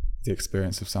the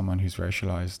experience of someone who's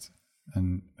racialized,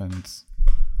 and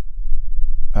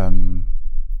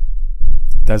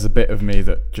there's a bit of me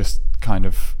that just kind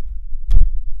of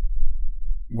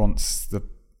wants the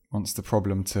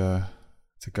problem to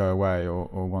go away,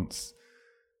 or wants,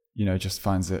 just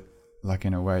finds it, like,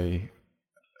 in a way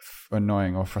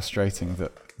annoying or frustrating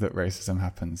that racism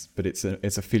happens. But it's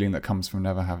a feeling that comes from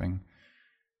never having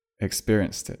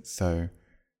experienced it. So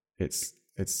it's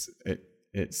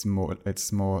more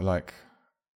like,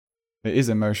 it is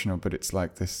emotional, but it's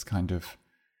like this kind of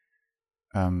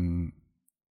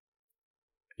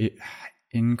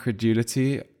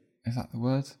incredulity, is that the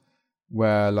word?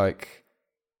 Where, like,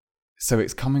 so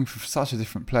it's coming from such a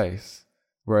different place,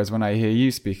 whereas when I hear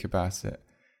you speak about it,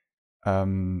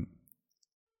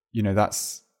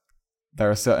 there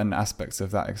are certain aspects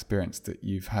of that experience that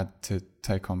you've had to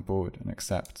take on board and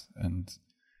accept, and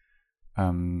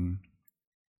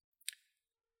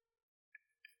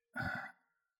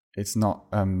it's not,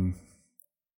 I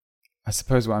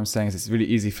suppose what I'm saying is, it's really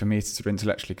easy for me to sort of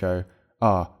intellectually go,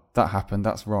 that happened,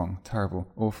 that's wrong, terrible,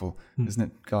 awful, isn't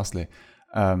it ghastly?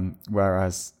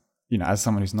 Whereas, as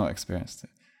someone who's not experienced it,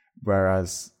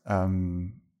 whereas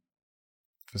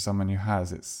for someone who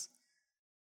has,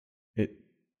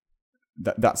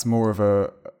 that's more of a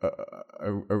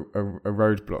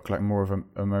roadblock, like more of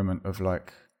a moment of,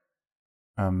 like,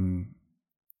 like,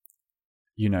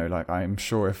 I'm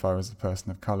sure if I was a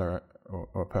person of color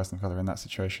or a person of color in that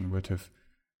situation, would have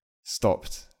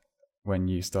stopped when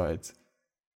you started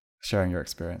sharing your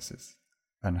experiences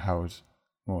and held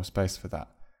more space for that,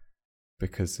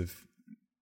 because of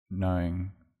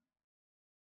knowing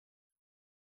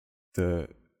no,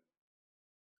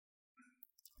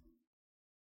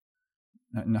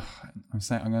 I was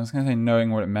going to say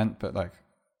knowing what it meant, but, like,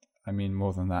 I mean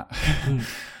more than that.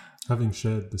 Having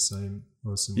shared the same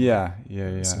or similar,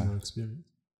 similar experience,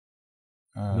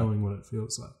 knowing what it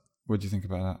feels like. What do you think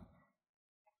about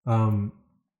that?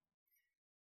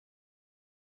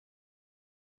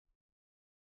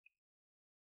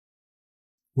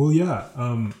 Well, yeah.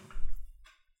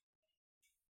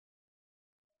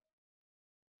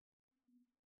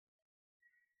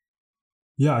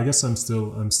 Yeah, I guess I'm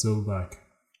still like,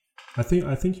 I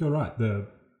think you're right there.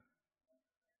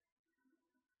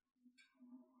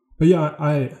 But yeah,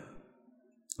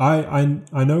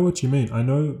 I know what you mean. I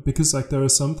know, because, like, there are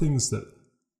some things that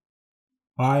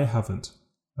I haven't,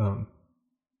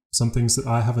 some things that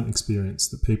I haven't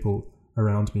experienced that people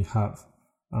around me have,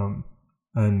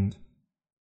 and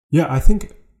yeah,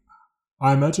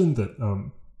 I imagine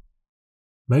that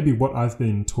maybe what I've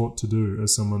been taught to do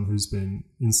as someone who's been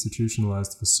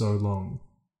institutionalized for so long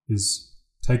is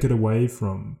take it away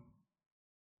from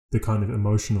the kind of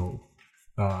emotional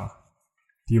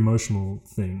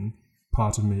thing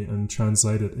part of me and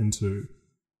translate it into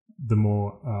the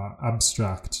more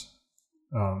abstract,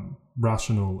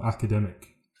 rational,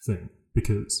 academic thing,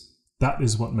 because that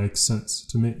is what makes sense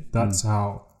to me. That's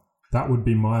how, that would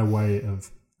be my way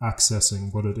of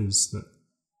accessing what it is that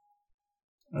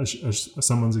as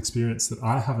someone's experience that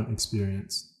I haven't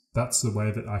experienced. That's the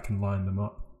way that I can line them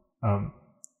up.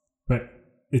 But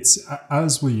it's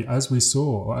as we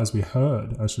saw, or as we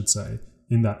heard, I should say,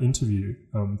 in that interview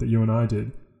that you and I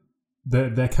did,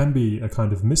 there can be a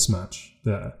kind of mismatch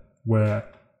there,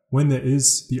 where when there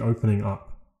is the opening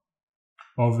up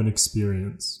of an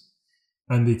experience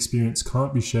and the experience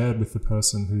can't be shared with the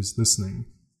person who's listening,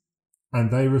 and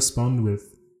they respond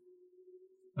with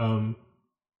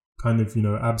kind of,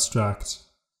 abstract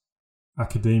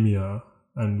academia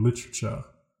and literature,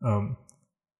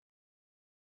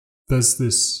 there's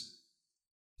this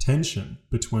tension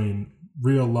between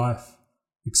real life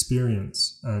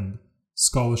experience and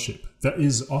scholarship that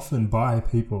is often by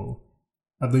people,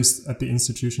 at least at the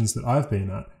institutions that I've been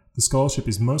at. The scholarship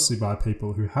is mostly by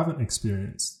people who haven't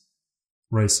experienced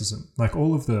racism. Like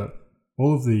all of the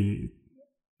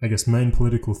I guess main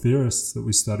political theorists that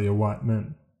we study are white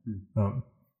men. But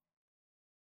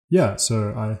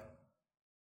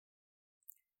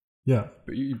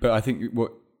I think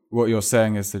what you're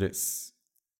saying is that it's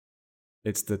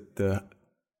the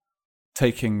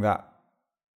taking that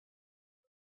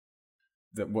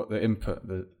what the input,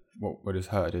 what is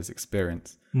heard is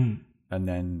experience, and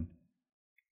then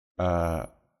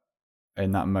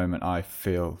in that moment I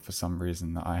feel for some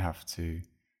reason that I have to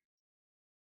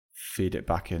feed it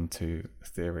back into a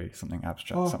theory, something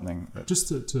abstract, something that just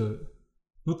to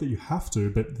not that you have to,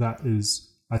 but that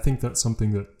is, I think that's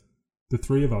something that the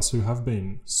three of us who have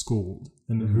been schooled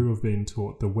and who have been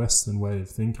taught the Western way of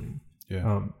thinking,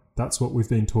 that's what we've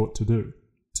been taught to do,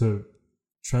 to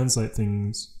translate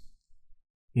things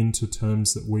into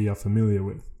terms that we are familiar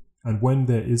with. And when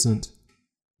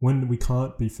we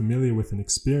can't be familiar with an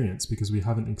experience because we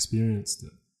haven't experienced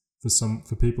it,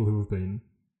 for people who have been,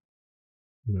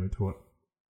 taught,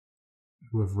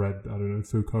 who have read, I don't know,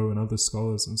 Foucault and other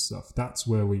scholars and stuff, that's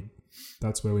where we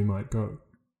might go,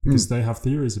 because they have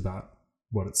theories about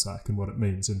what it's like and what it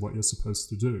means and what you're supposed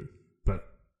to do. But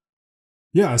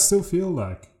yeah, I still feel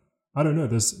like, I don't know,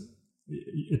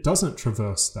 it doesn't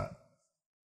traverse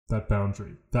that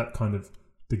boundary, that kind of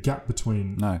the gap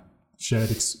between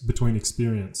between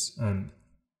experience and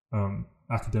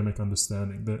academic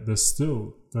understanding. There's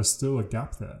still a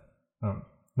gap there,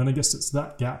 and I guess it's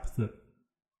that gap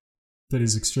that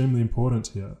is extremely important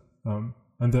here,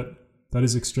 and that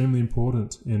is extremely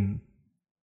important in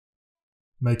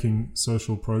making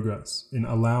social progress, in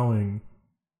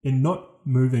not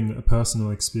moving a personal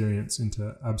experience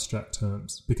into abstract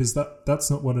terms, because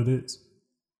that's not what it is.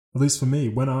 At least for me,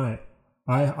 when I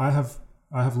have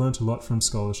learnt a lot from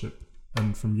scholarship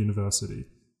and from university,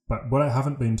 but what I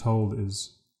haven't been told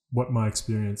is what my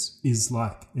experience is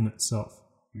like in itself.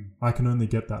 I can only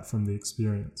get that from the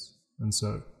experience. And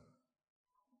so,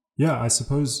 yeah, I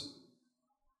suppose,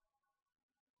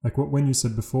 like when you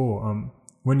said before,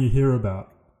 when you hear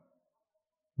about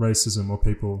racism or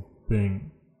people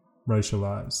being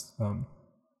racialized,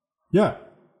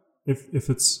 if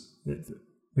it's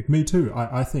like me too,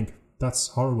 I think that's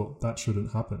horrible. That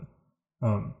shouldn't happen.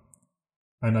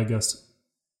 And I guess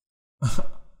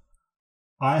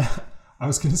I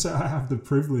was going to say I have the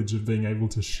privilege of being able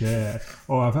to share,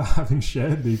 or of having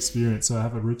shared the experience, so I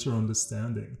have a richer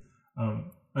understanding.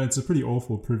 And it's a pretty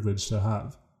awful privilege to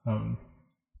have.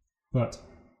 But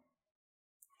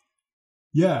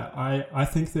yeah, I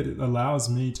think that it allows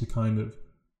me to kind of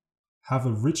have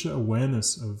a richer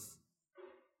awareness of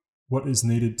what is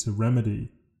needed to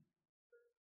remedy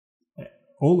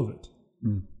all of it.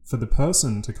 For the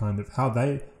person to kind of,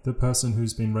 the person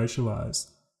who's been racialized,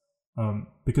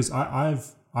 because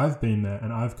I've been there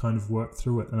and I've kind of worked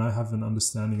through it and I have an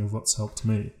understanding of what's helped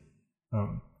me.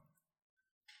 I'm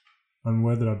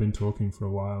aware that I've been talking for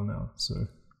a while now, so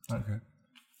okay.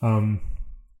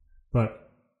 But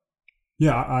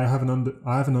yeah, I have an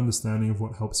understanding of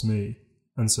what helps me,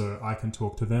 and so I can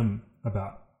talk to them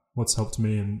about what's helped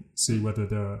me and see whether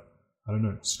there are, I don't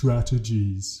know,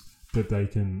 strategies that they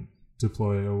can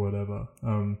deploy or whatever.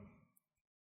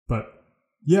 But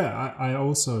yeah, I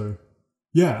also,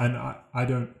 yeah, and I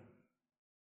don't,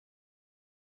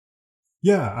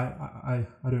 yeah, I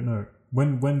don't know.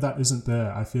 When that isn't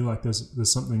there, I feel like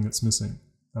there's something that's missing.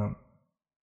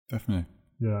 Definitely.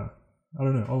 Yeah. I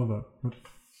don't know, Oliver.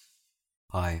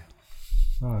 Hi.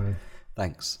 Hi.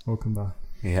 Thanks. Welcome back.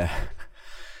 Yeah.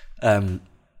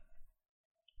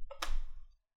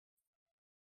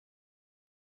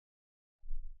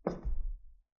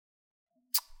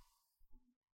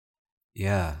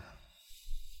 Yeah.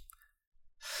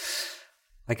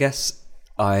 I guess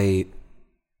I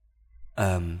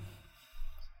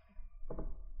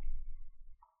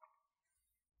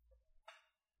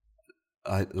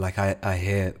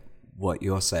hear what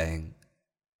you're saying,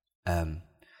 and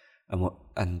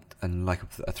like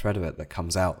a thread of it that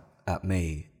comes out at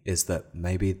me is that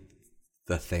maybe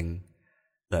the thing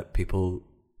that people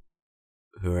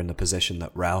who are in the position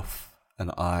that Ralph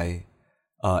and I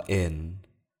are in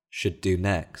should do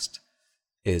next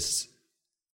is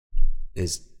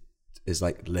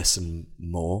like listen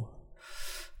more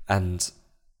and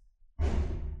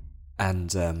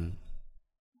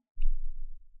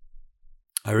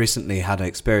I recently had an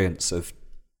experience of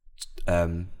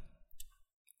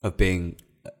being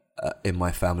in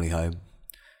my family home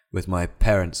with my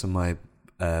parents and my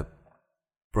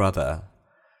brother,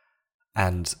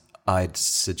 and I'd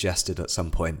suggested at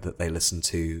some point that they listen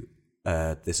to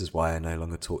This Is Why I No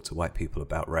Longer Talk to White People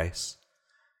About Race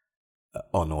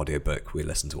on audiobook. We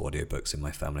listen to audiobooks in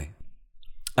my family,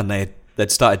 and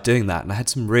they'd started doing that, and I had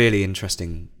some really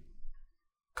interesting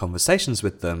conversations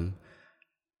with them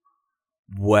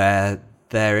where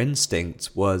their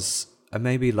instinct was, and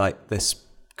maybe like this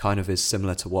kind of is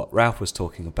similar to what Ralph was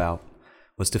talking about,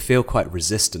 was to feel quite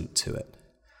resistant to it.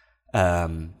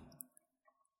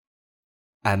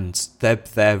 And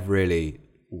they're really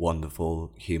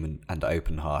wonderful human and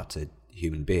open-hearted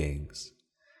human beings.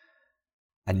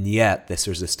 And yet this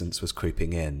resistance was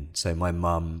creeping in. So my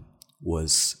mum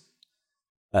was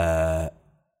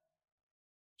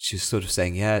she was sort of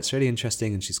saying, yeah, it's really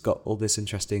interesting, and she's got all this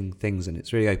interesting things, and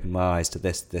it's really opened my eyes to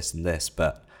this, this, and this.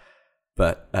 But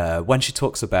when she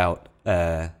talks about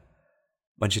she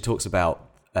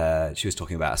was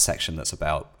talking about a section that's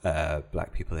about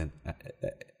black people in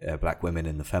black women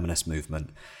in the feminist movement,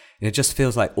 and it just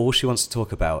feels like all she wants to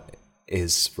talk about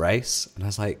is race. And I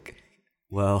was like,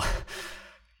 well,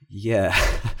 yeah,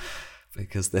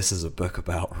 because this is a book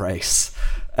about race.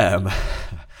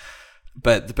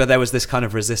 But there was this kind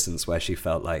of resistance where she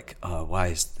felt like, oh, why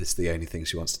is this the only thing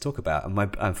she wants to talk about?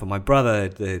 And for my brother,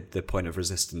 the point of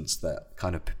resistance that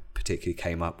kind of particularly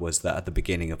came up was that at the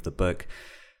beginning of the book,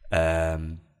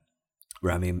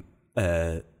 Rami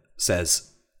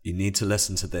says you need to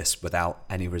listen to this without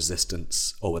any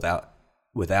resistance or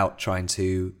without trying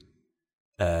to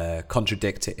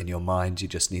contradict it in your mind. You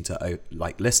just need to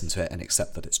listen to it and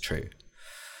accept that it's true.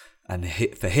 And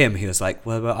for him, he was like,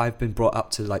 well, I've been brought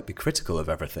up to be critical of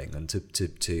everything and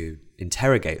to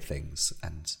interrogate things,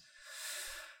 and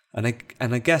I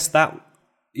guess that,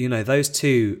 those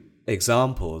two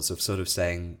examples of sort of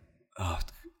saying, oh,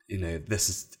 this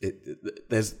is it.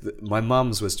 There's my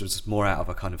mum's was just more out of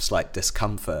a kind of slight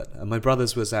discomfort, and my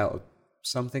brother's was out of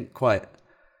something quite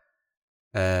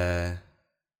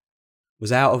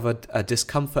was out of a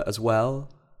discomfort as well,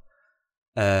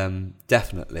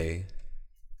 definitely.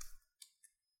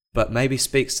 But maybe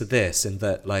speaks to this in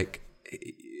that,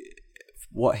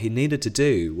 what he needed to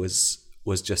do was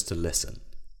just to listen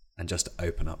and just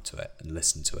open up to it and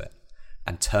listen to it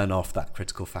and turn off that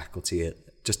critical faculty.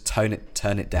 Just turn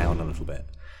it down a little bit.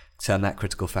 Turn that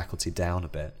critical faculty down a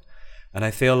bit. And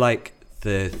I feel like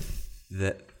that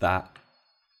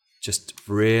just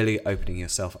really opening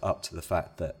yourself up to the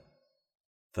fact that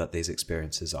these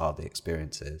experiences are the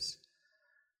experiences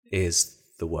is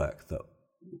the work that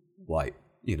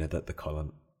that the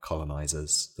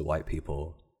colonizers, the white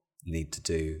people, need to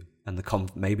do, and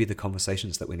maybe the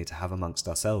conversations that we need to have amongst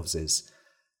ourselves is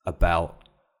about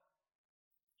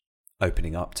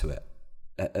opening up to it,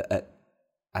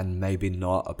 and maybe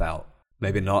not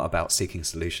about seeking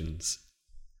solutions,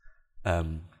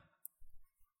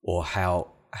 or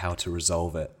how to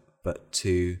resolve it, but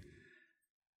to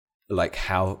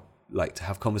to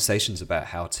have conversations about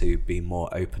how to be more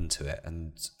open to it,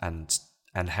 and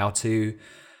how to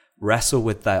wrestle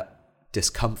with that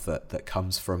discomfort that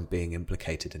comes from being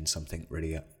implicated in something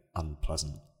really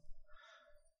unpleasant.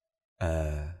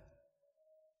 Maybe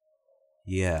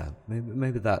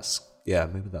that's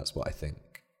what I think.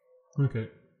 Okay.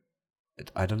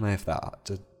 I don't know if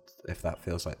that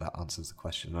feels like that answers the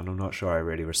question, and I'm not sure I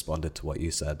really responded to what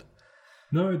you said.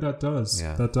 No, that does.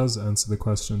 Yeah. That does answer the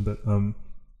question, but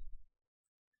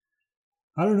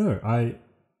I don't know.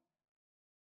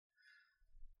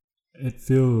 It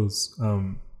feels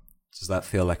Does that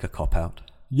feel like a cop-out?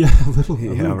 Yeah, a little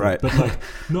right. Bit, but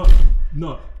not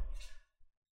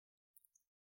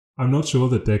I'm not sure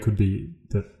that there could be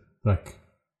that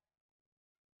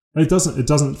it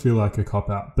doesn't feel like a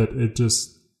cop-out, but it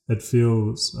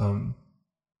feels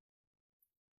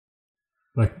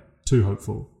too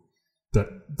hopeful that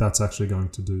that's actually going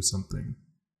to do something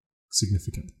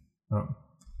significant.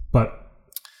 But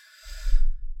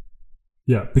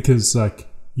Yeah, because like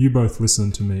you both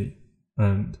listen to me,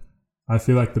 and I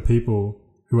feel like the people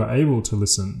who are able to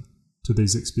listen to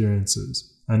these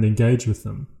experiences and engage with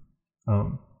them,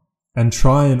 and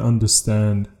try and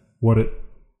understand what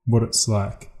it's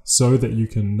like, so that you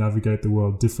can navigate the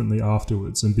world differently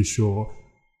afterwards and be sure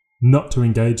not to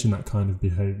engage in that kind of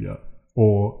behavior,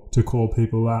 or to call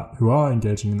people out who are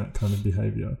engaging in that kind of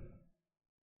behavior.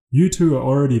 You two are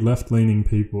already left-leaning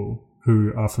people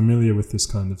who are familiar with this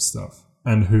kind of stuff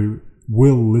and who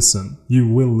will listen. You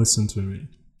will listen to me.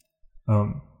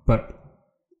 But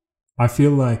I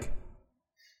feel like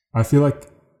a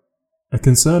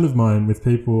concern of mine with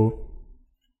people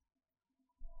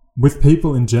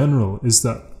in general is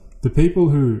that the people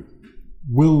who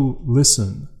will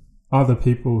listen are the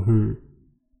people who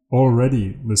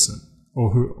already listen,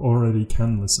 or who already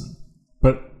can listen.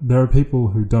 But there are people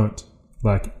who don't.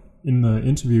 Like, in the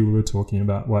interview we were talking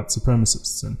about white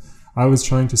supremacists, and I was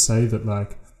trying to say that,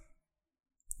 like,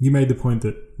 Ralph made the point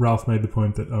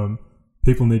that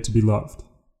people need to be loved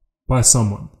by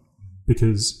someone,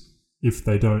 because if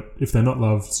they're not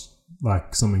loved,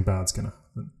 like, something bad's gonna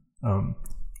happen,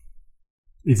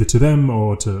 either to them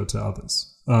or to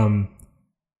others.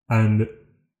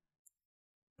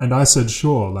 And I said,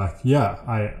 sure, like, yeah,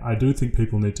 I do think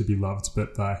people need to be loved,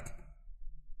 but, like,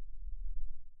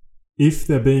 if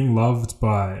they're being loved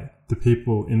by the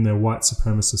people in their white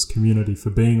supremacist community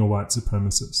for being a white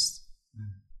supremacist,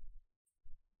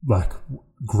 like,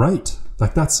 great.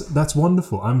 Like, that's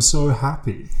wonderful. I'm so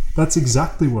happy. That's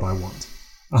exactly what I want.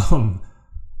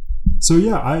 So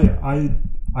yeah, I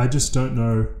just don't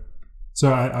know.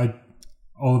 So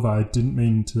Oliver, I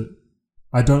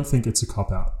don't think it's a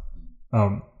cop-out.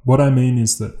 What I mean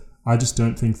is that I just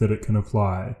don't think that it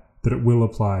will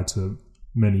apply to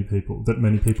many people, that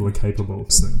many people are capable of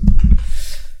listening.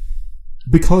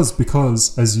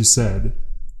 Because, as you said,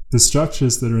 the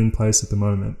structures that are in place at the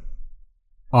moment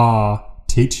are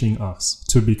teaching us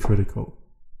to be critical.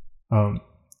 And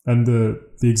the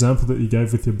example that you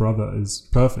gave with your brother is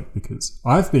perfect, because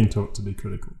I've been taught to be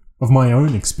critical of my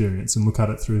own experience and look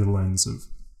at it through the lens of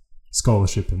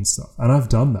scholarship and stuff. And I've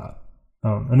done that.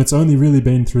 And it's only really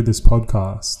been through this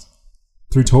podcast,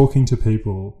 through talking to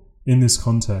people in this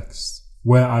context,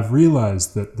 where I've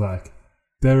realized that, like,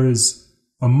 there is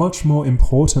a much more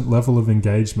important level of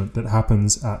engagement that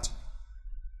happens at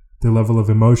the level of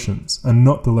emotions and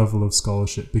not the level of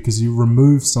scholarship, because you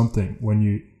remove something when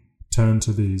you turn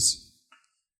to the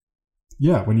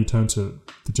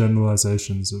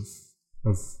generalizations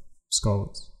of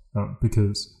scholars.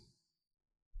 Because,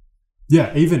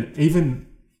 yeah, even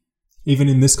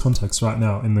in this context right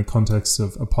now, in the context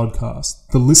of a podcast,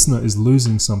 the listener is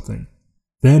losing something.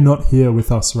 They're not here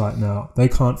with us right now. They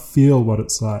can't feel what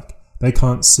it's like. They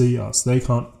can't see us. They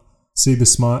can't see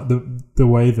the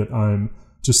way that I'm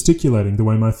gesticulating, the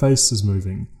way my face is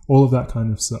moving, all of that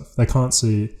kind of stuff. They can't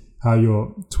see how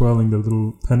you're twirling the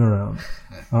little pen around.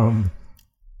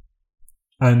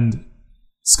 And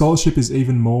scholarship is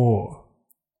even more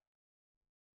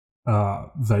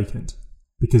vacant,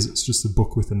 because it's just a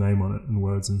book with a name on it and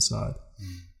words inside.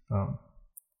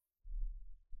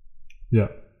 Yeah.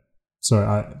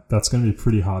 So that's going to be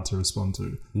pretty hard to respond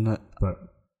to. No, but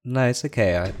it's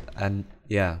okay.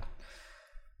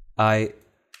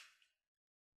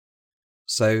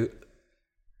 So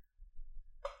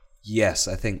yes,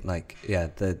 I think, like, yeah,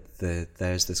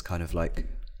 there's this kind of, like,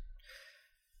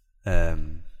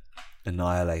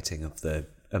 annihilating of the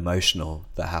emotional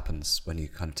that happens when you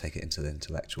kind of take it into the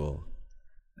intellectual,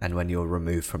 and when you're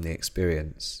removed from the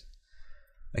experience.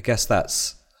 I guess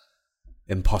that's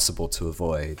impossible to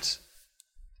avoid.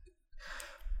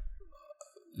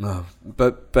 No,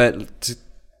 but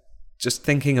just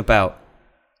thinking about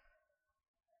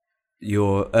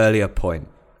your earlier point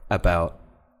about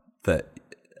that,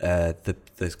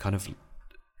 the kind of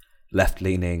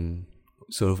left-leaning,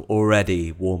 sort of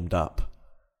already warmed up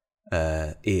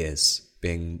ears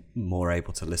being more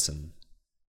able to listen.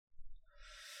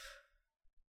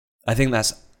 I think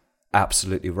that's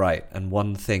absolutely right. And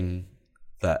one thing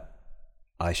that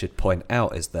I should point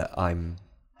out is that I'm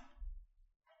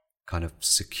kind of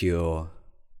secure.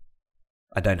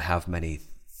 I don't have many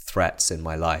threats in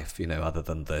my life, other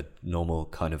than the normal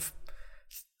kind of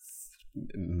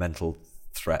mental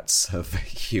threats of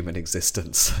human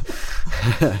existence,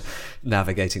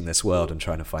 navigating this world and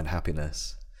trying to find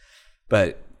happiness.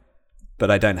 But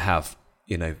I don't have,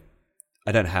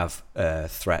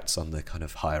 threats on the kind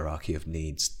of hierarchy of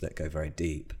needs that go very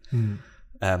deep,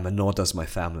 and nor does my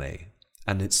family.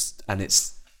 And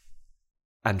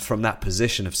from that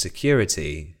position of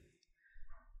security,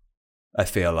 I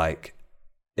feel like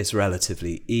it's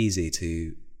relatively easy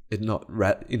to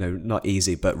not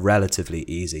easy, but relatively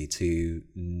easy to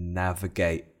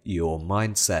navigate your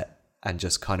mindset and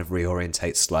just kind of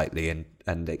reorientate slightly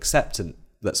and accept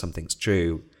that something's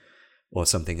true or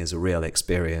something is a real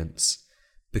experience,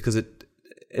 because it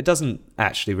doesn't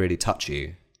actually really touch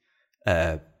you.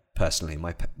 Personally,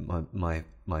 my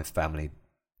family,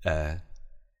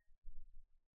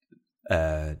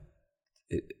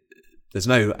 there's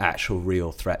no actual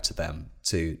real threat to them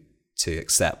to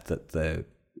accept that the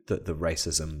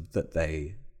racism that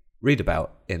they read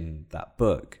about in that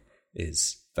book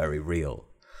is very real,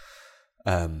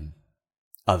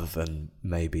 other than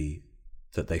maybe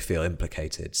that they feel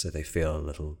implicated, so they feel a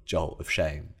little jolt of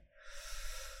shame.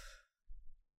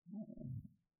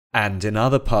 And in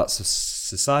other parts of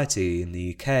society in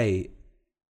the UK,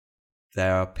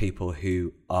 there are people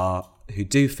who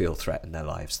do feel threat in their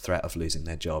lives, threat of losing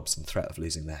their jobs and threat of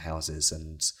losing their houses,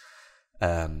 and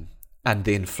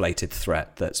the inflated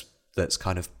threat that's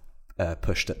kind of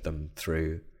pushed at them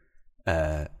through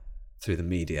the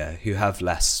media, who have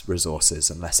less resources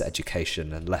and less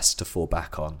education and less to fall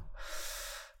back on,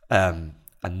 and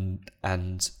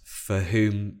for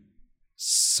whom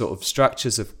sort of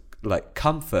structures of like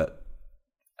comfort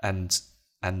and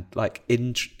like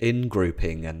in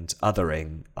grouping and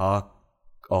othering are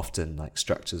often like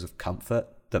structures of comfort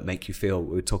that make you feel.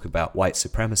 We were talking about white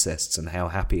supremacists and how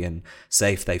happy and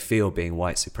safe they feel being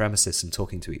white supremacists and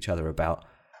talking to each other about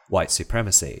white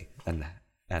supremacy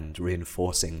and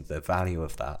reinforcing the value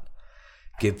of that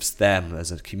gives them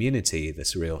as a community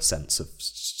this real sense of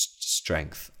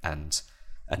strength and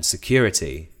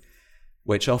security,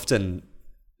 which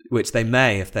they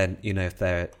may, if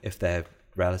they're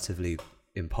relatively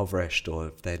impoverished, or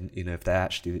if they're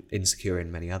actually insecure in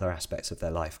many other aspects of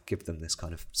their life, give them this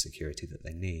kind of security that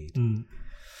they need.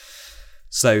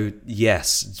 So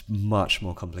yes, it's much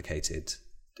more complicated.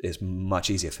 It's much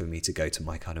easier for me to go to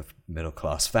my kind of middle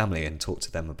class family and talk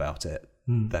to them about it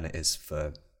than it is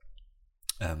for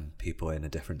people in a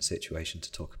different situation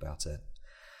to talk about it.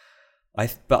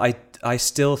 But I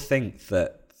still think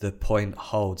that the point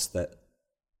holds that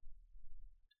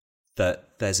there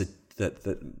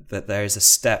is a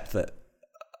step that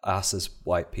us as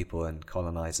white people and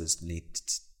colonizers need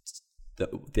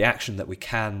the action that we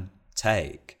can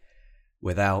take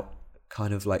without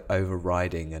kind of like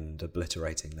overriding and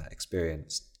obliterating that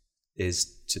experience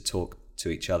is to talk to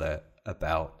each other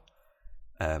about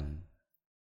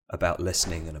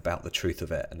listening and about the truth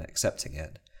of it and accepting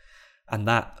it. And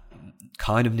that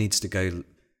kind of needs to go.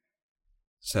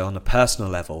 So on a personal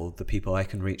level, the people I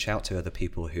can reach out to are the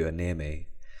people who are near me.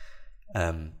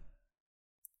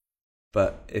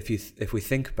 But if we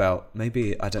think about,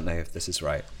 maybe, I don't know if this is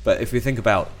right, but if we think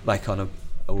about like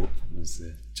there's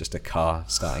just a car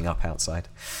starting up outside.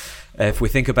 If we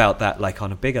think about that like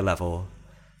on a bigger level,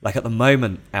 like at the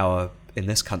moment in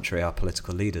this country, our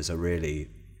political leaders are really,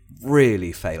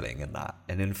 really failing in that.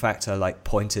 And in fact are like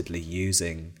pointedly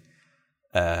using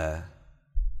kind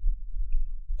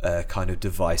of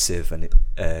divisive and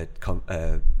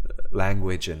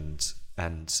language and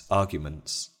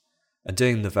arguments, and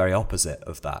doing the very opposite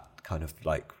of that, kind of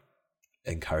like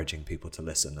encouraging people to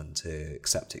listen and to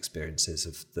accept experiences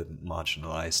of the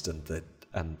marginalized and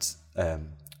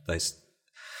those.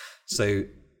 So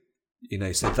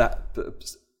that,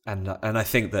 and I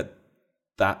think that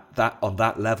on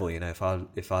that level,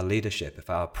 if our leadership, if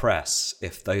our press,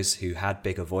 if those who had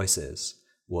bigger voices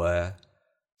were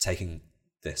taking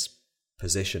this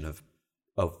position of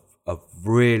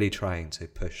really trying to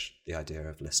push the idea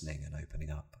of listening and opening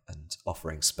up and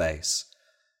offering space,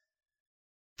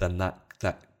 then that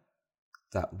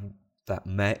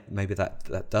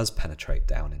does penetrate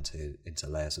down into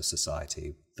layers of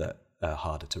society that are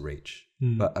harder to reach.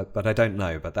 But I don't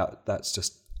know. But that's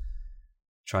just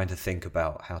trying to think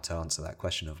about how to answer that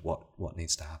question of what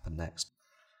needs to happen next.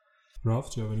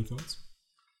 Ralph, do you have any thoughts?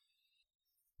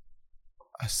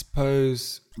 I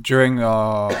suppose during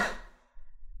the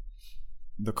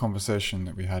conversation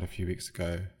that we had a few weeks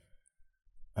ago,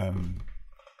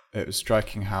 it was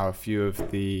striking how a few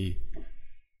of the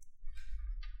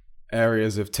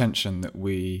areas of tension that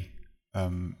we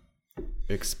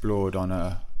explored on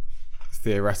a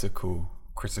theoretical,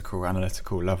 critical,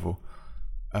 analytical level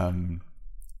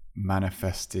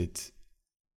manifested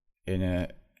in an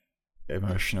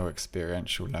emotional,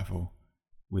 experiential level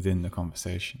within the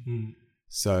conversation.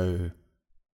 So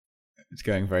it's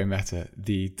going very meta.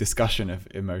 The discussion of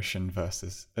emotion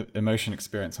versus emotion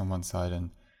experience on one side,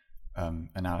 and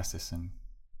analysis and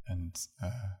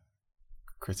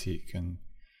critique and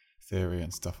theory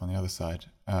and stuff on the other side,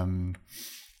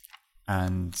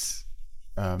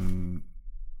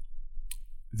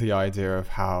 the idea of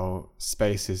how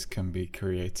spaces can be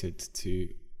created to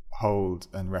hold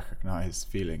and recognize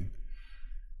feeling.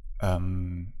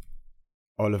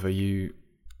 Oliver, you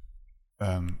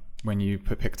when you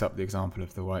picked up the example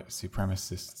of the white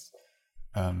supremacists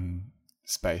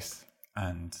space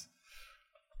and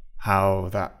how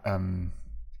that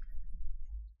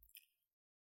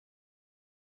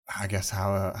I guess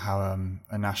how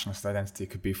a nationalist identity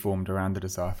could be formed around a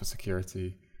desire for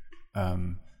security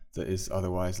that is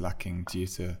otherwise lacking due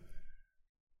to,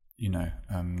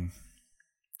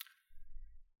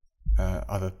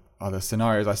 other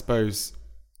scenarios. I suppose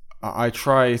I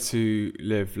try to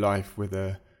live life with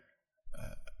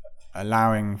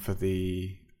allowing for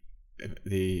the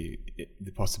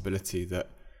possibility that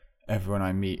everyone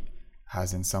I meet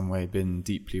has in some way been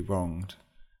deeply wronged,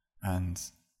 and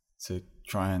to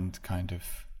try and kind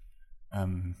of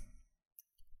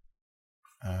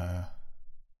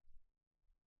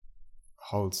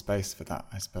hold space for that,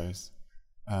 I suppose.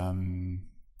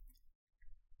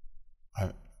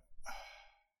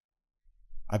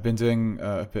 I've been doing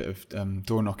a bit of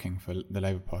door knocking for the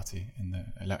Labour Party in the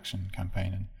election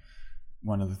campaign, and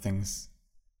one of the things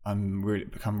I'm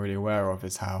become really aware of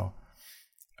is how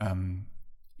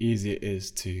easy it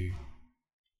is to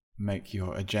make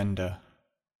your agenda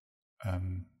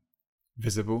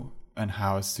visible, and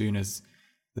how as soon as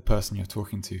the person you're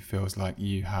talking to feels like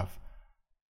you have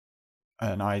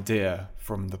an idea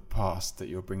from the past that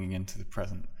you're bringing into the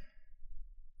present,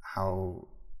 how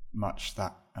much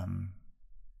that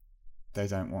they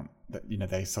don't want that,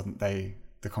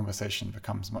 the conversation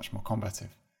becomes much more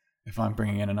combative. If I'm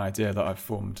bringing in an idea that I've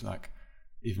formed like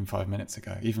even 5 minutes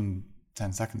ago, even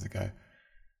 10 seconds ago,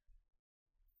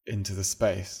 into the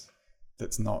space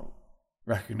that's not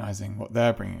recognizing what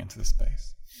they're bringing into the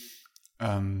space,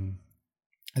 then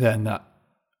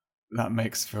that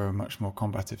makes for a much more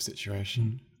combative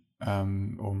situation,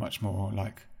 or much more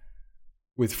like,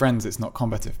 with friends it's not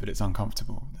combative but it's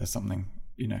uncomfortable. There's something,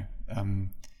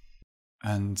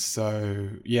 and so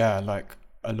like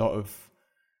a lot of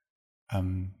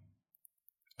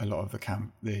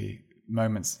the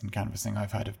moments in canvassing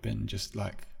I've had have been just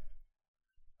like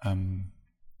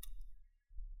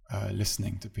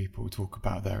listening to people talk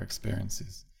about their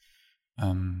experiences,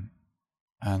 and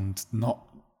not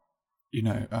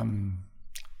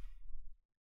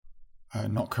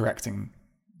not correcting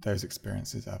those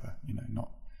experiences ever,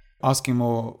 not asking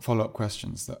more follow-up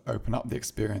questions that open up the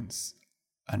experience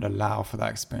and allow for that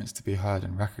experience to be heard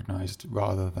and recognized,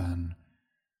 rather than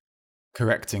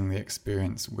correcting the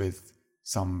experience with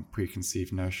some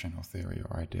preconceived notion or theory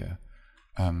or idea.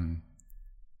 I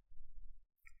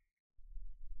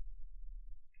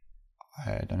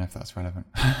don't know if that's relevant.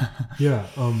 Yeah,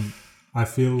 I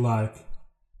feel like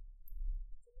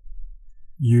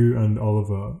you and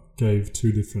Oliver gave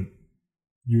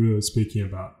you were speaking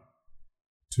about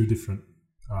two different,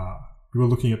 you were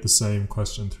looking at the same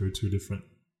question through two different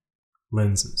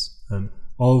lenses. And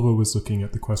Oliver was looking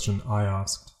at the question I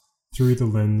asked through the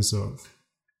lens of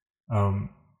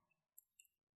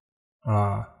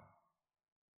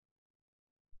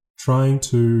trying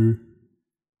to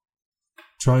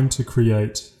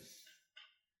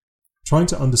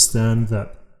understand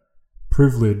that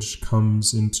privilege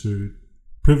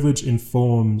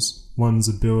informs one's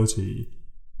ability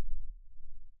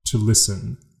to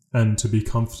listen and to be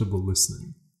comfortable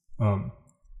listening.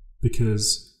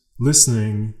 Because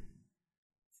listening,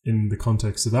 in the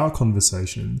context of our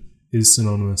conversation, is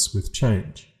synonymous with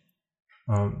change.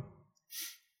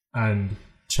 And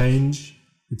change,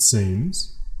 it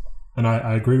seems, and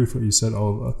I agree with what you said,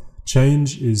 Oliver,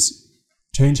 change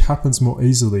happens more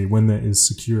easily when there is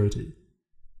security.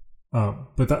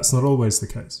 But that's not always the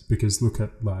case, because look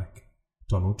at like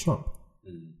Donald Trump.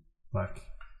 Like,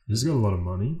 he's got a lot of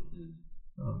money.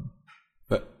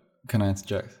 But can I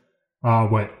interject?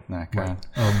 Wait. No, go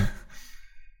on.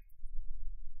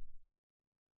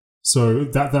 So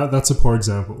that's a poor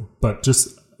example, but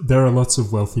just there are lots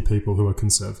of wealthy people who are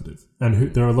conservative,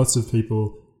 and there are lots of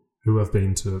people who have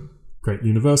been to great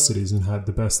universities and had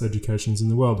the best educations in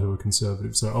the world who are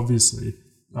conservative. So obviously,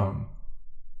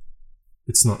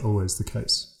 it's not always the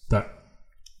case that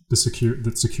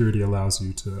security allows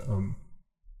you to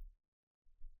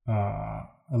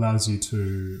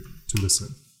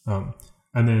listen.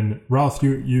 And then Ralph,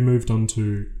 you moved on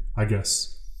to, I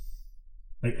guess,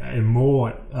 a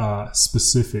more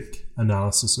specific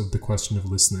analysis of the question of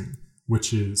listening,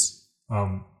 which is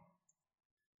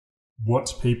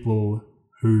what people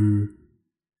who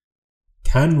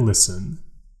can listen,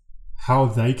 how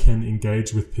they can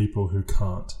engage with people who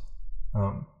can't.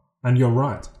 And you're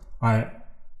right. I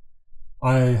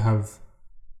have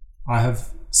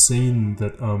seen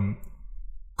that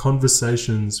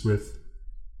conversations with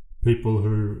people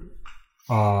who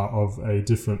are of a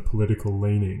different political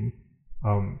leaning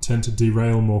tend to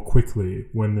derail more quickly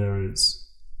when there is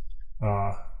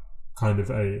kind of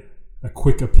a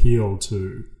quick appeal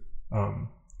to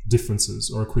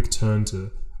differences, or a quick turn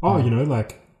to, you know,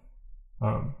 like,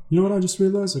 you know what I just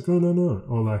realized? Like, oh, no.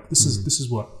 Or like, this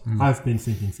is what I've been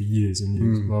thinking for years and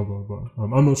years, blah, blah, blah.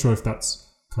 I'm not sure if that's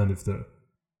kind of the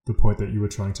point that you were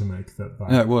trying to make. That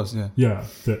like, Yeah, it was, yeah. Yeah,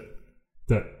 that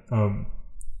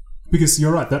because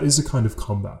you're right, that is a kind of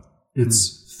combat.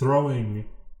 It's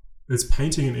it's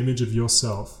painting an image of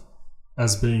yourself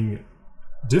as being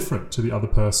different to the other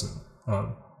person.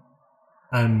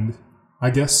 And I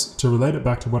guess to relate it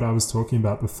back to what I was talking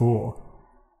about before,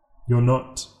 you're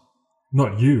not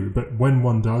you, but when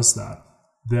one does that,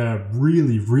 they're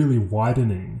really, really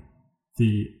widening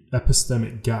the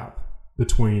epistemic gap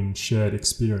between shared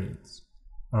experience.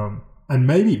 And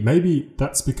maybe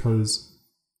that's because,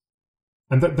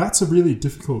 and that's a really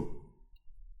difficult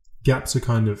gap to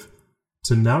kind of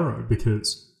to narrow,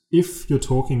 because if you're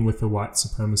talking with a white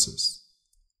supremacist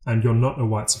and you're not a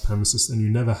white supremacist and you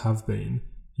never have been,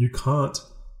 you can't,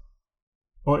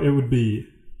 or it would be,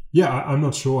 I'm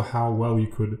not sure how well you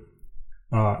could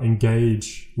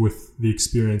engage with the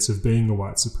experience of being a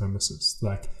white supremacist.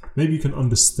 Like, maybe you can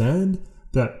understand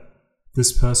that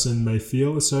this person may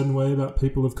feel a certain way about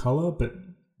people of color, but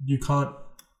you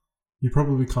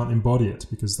probably can't embody it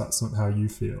because that's not how you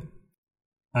feel.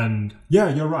 And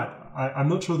yeah, you're right. I'm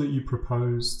not sure that you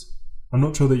proposed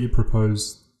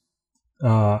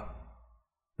a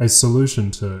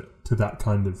solution to that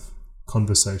kind of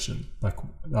conversation. Like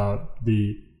what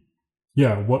the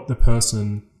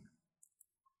person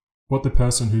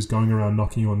who's going around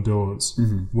knocking on doors,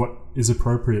 what is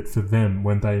appropriate for them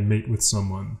when they meet with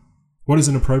someone? What is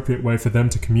an appropriate way for them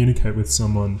to communicate with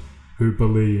someone who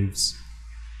believes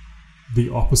the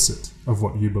opposite of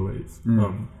what you believe?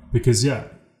 Because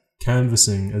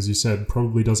canvassing, as you said,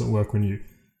 probably doesn't work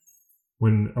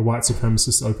when a white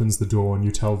supremacist opens the door and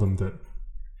you tell them that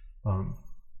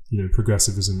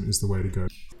progressivism is the way to go.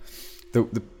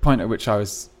 The point at which I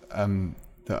was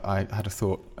that I had a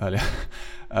thought earlier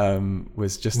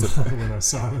was just when I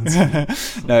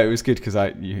silenced. No, it was good because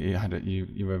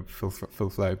you were full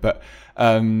flow. But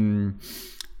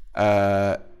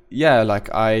like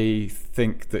I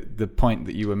think that the point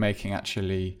that you were making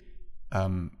actually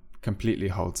completely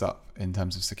holds up in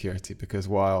terms of security, because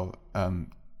while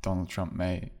Donald Trump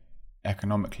may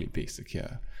economically be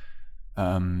secure,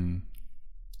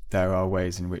 there are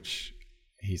ways in which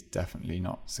he's definitely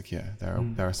not secure. There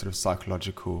are sort of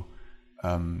psychological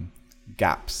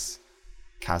gaps,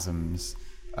 chasms.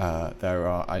 There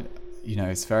are,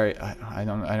 it's very. I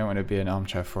don't want to be an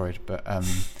armchair Freud, but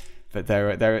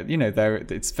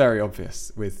it's very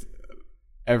obvious with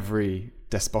every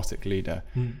despotic leader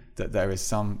that there is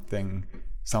some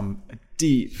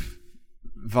deep,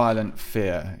 violent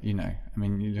fear. I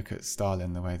mean, you look at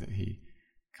Stalin, the way that he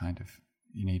kind of,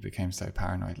 he became so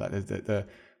paranoid. Like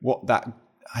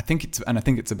I think it's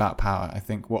about power. I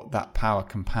think what that power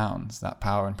compounds, that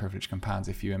power and privilege compounds,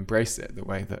 if you embrace it the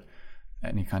way that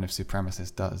any kind of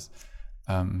supremacist does,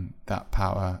 that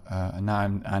power. And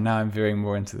now I'm veering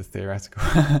more into the theoretical.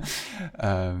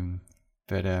 I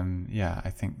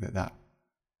think that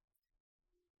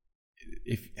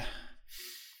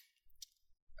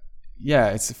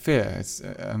it's a fear. It's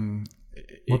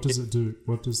what does it do?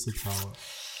 What does the power?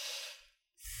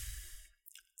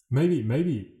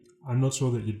 Maybe I'm not sure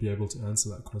that you'd be able to answer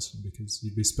that question, because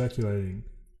you'd be speculating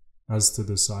as to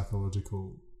the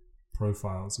psychological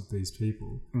profiles of these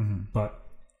people. But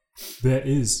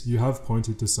you have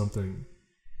pointed to something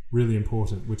really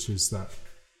important, which is that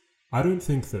I don't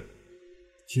think that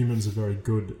humans are very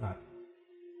good at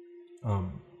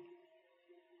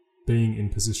being in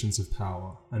positions of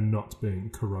power and not being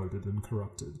corroded and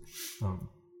corrupted,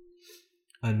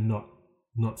 and not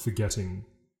forgetting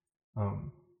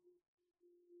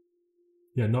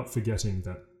not forgetting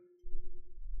that,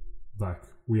 like,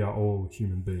 we are all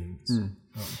human beings.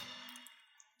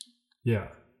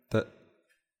 But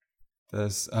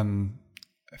there's,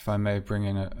 if I may bring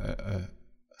in a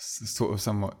sort of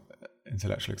somewhat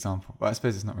intellectual example, but I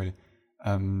suppose it's not really.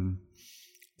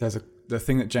 There's the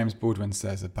thing that James Baldwin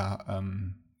says about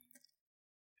in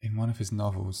one of his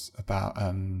novels about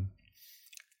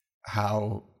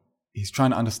how he's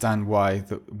trying to understand why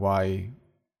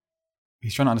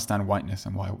he's trying to understand whiteness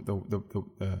and why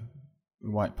the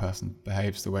white person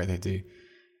behaves the way they do,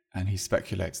 and he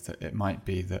speculates that it might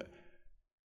be that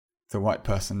the white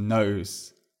person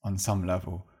knows on some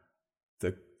level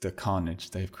the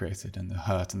carnage they've created and the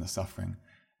hurt and the suffering,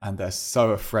 and they're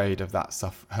so afraid of that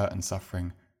hurt and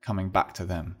suffering coming back to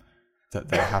them that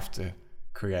they have to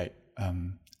create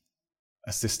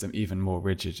a system even more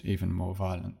rigid, even more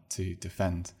violent to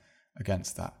defend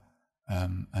against that.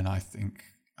 And I think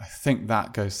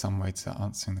that goes some way to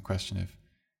answering the question of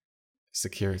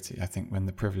security. I think when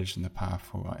the privileged and the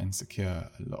powerful are insecure,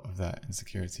 a lot of their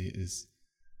insecurity is,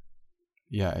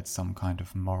 it's some kind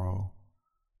of moral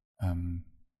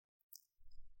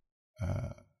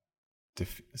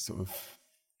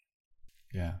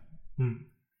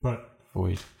But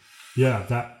void. yeah,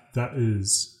 that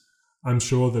is, I'm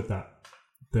sure that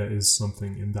there is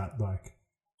something in that, like,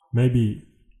 maybe,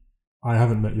 I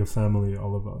haven't met your family,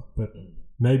 Oliver, but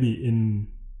maybe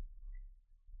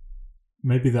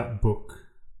that book,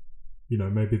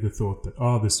 maybe the thought that,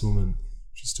 this woman,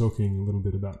 she's talking a little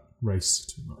bit about race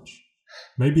too much.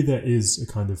 Maybe there is a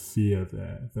kind of fear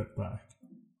there that, like,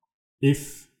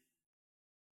 if,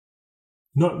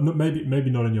 not maybe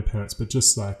not in your parents, but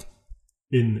just like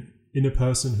in a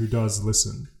person who does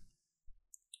listen,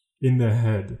 in their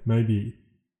head, maybe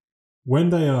when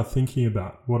they are thinking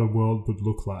about what a world would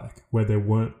look like where there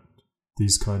weren't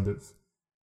these kind of,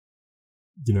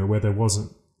 where there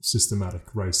wasn't systematic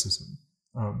racism,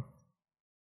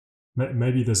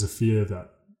 maybe there's a fear that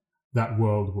that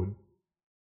world would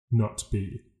not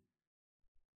be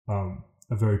a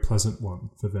very pleasant one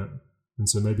for them. And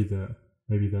so maybe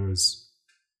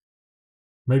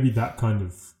that kind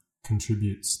of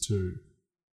contributes to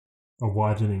a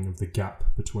widening of the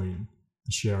gap between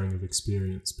the sharing of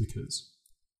experience, because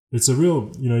it's a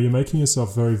real, you're making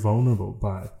yourself very vulnerable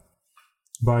by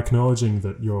acknowledging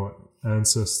that your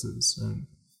ancestors and,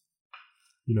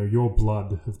 your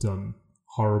blood have done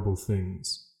horrible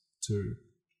things to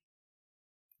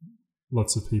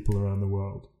lots of people around the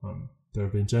world. There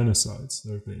have been genocides.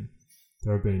 There's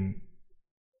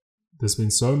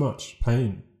been so much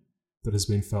pain that has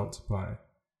been felt by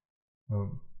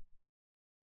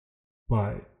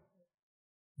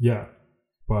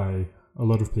a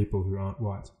lot of people who aren't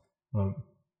white.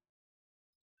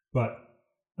 But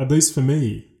at least for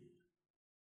me,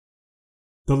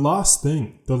 the last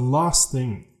thing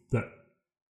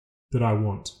that I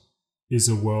want is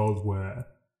a world where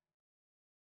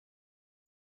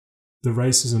the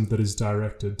racism that is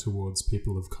directed towards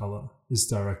people of color is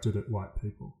directed at white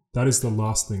people. That is the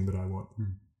last thing that I want.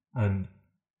 And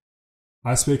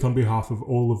I speak on behalf of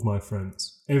all of my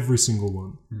friends, every single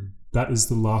one. That is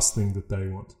the last thing that they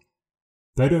want.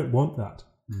 They don't want that.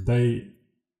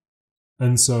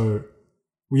 And so,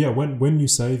 when you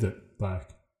say that, like,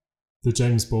 the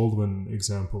James Baldwin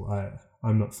example,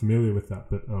 I'm not familiar with that,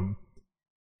 but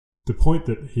the point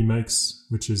that he makes,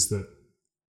 which is that,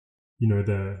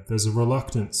 there's a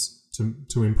reluctance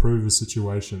to improve a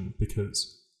situation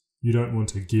because you don't want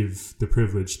to give the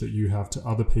privilege that you have to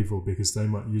other people because they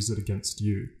might use it against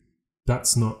you.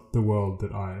 That's not the world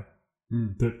that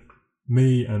that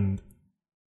me and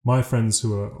my friends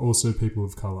who are also people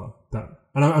of color,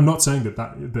 and I'm not saying that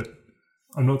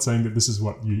I'm not saying that this is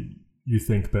what you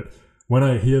think, but when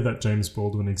I hear that James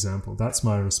Baldwin example, that's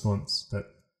my response. That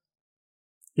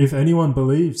if anyone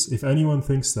thinks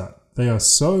that, they are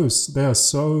so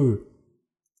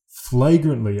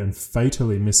flagrantly and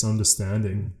fatally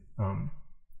misunderstanding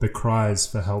the cries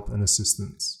for help and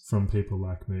assistance from people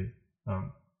like me.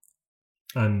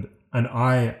 And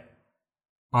I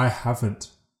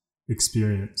haven't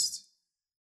experienced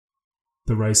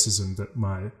the racism that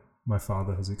my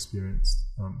father has experienced,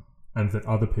 and that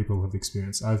other people have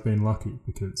experienced. I've been lucky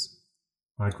because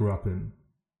I grew up in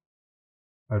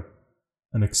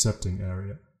an accepting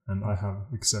area, and I have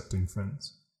accepting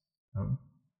friends.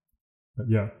 But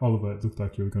yeah, Oliver, it looked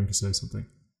like you were going to say something.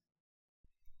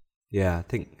 Yeah,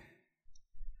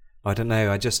 I don't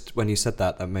know, when you said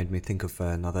that made me think of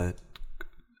another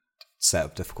set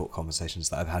of difficult conversations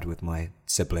that I've had with my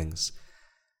siblings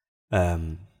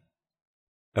around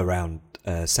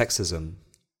sexism.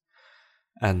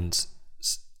 And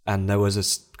there was a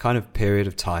kind of period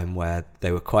of time where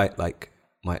they were quite, like,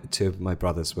 two of my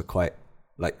brothers were quite,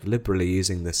 like, liberally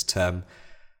using this term,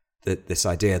 this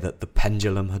idea that the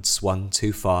pendulum had swung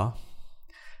too far,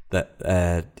 that,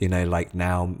 like,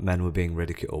 now men were being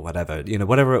ridiculed or whatever,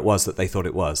 whatever it was that they thought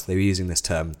it was, they were using this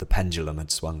term, the pendulum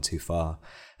had swung too far.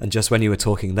 And just when you were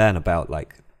talking then about,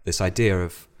 like, this idea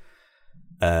of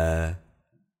that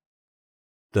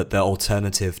the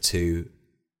alternative to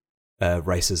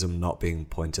racism not being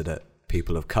pointed at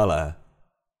people of color,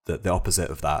 that the opposite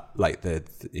of that, like the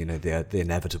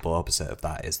inevitable opposite of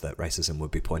that, is that racism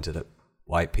would be pointed at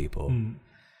white people.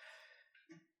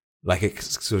 Like, it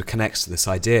sort of connects to this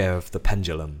idea of the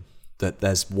pendulum, that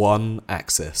there's one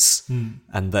axis,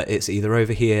 and that it's either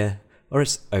over here or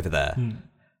it's over there,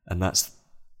 and that's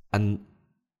and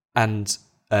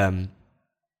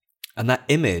that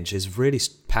image is really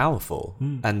powerful,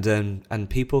 and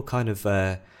people kind of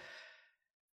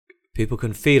people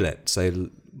can feel it. So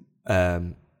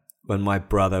when my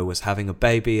brother was having a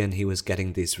baby and he was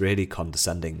getting these really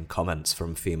condescending comments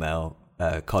from female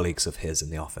colleagues of his in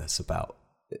the office about,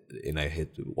 you know,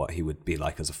 what he would be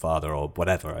like as a father or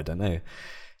whatever, I don't know.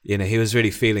 You know, he was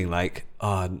really feeling like,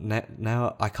 oh,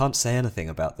 now I can't say anything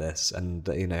about this, and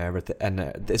you know, everything, and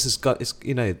this has got, it's,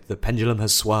 you know, the pendulum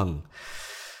has swung.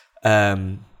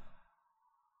 So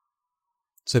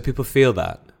people feel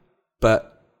that,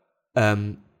 but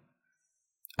and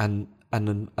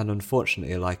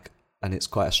unfortunately, like, and it's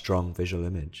quite a strong visual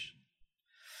image.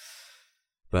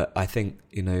 But I think,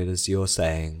 you know, as you're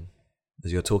saying,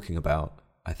 as you're talking about,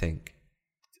 I think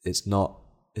it's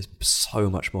so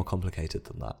much more complicated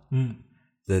than that.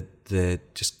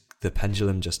 The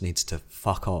pendulum just needs to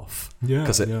fuck off. Yeah,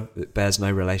 because it bears no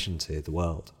relation to the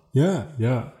world. Yeah.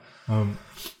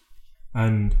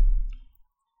 And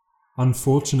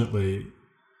unfortunately,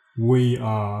 we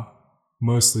are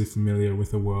mostly familiar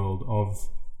with a world of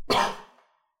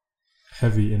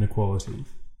heavy inequality,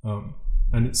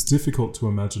 and it's difficult to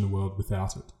imagine a world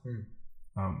without it.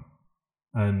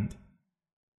 And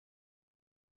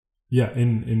yeah,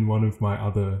 in one of my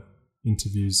other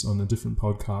interviews on a different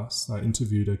podcast, I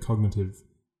interviewed a cognitive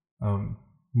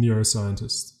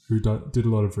neuroscientist who did a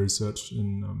lot of research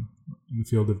in the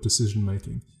field of decision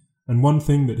making. And one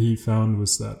thing that he found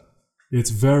was that it's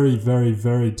very, very,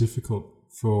 very difficult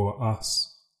for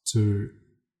us to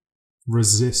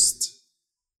resist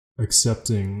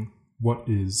accepting what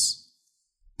is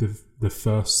the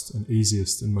first and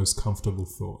easiest and most comfortable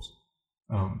thought.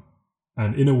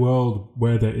 And in a world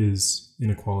where there is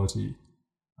inequality,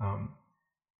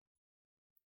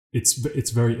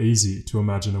 it's very easy to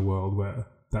imagine a world where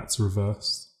that's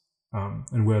reversed,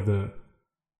 and where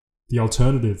the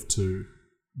alternative to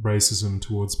racism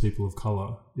towards people of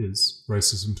color is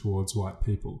racism towards white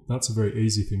people. That's a very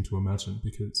easy thing to imagine,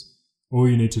 because all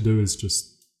you need to do is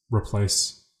just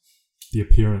replace the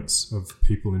appearance of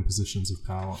people in positions of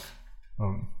power.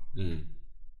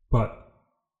 But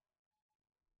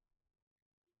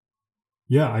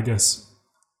yeah, I guess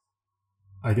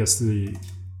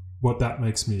what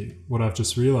I've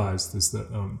just realized is that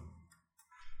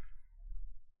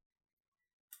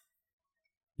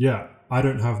I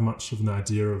don't have much of an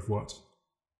idea of what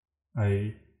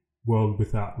a world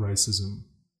without racism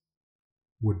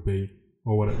would be,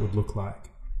 or what it would look like.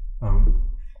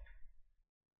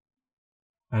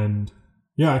 And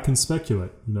yeah, I can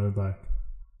speculate, you know, like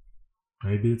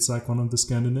maybe it's like one of the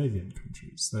Scandinavian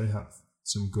countries. They have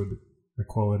some good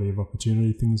equality of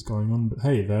opportunity things going on, but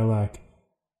hey, they're like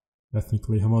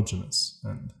ethnically homogenous,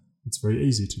 and it's very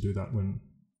easy to do that when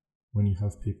you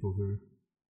have people who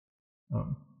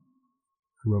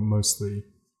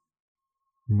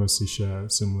mostly share a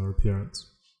similar appearance.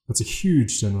 That's a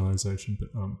huge generalization, but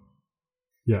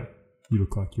yeah, you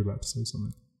look like you're about to say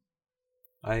something.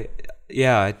 I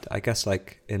guess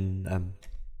like in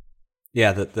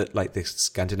that like the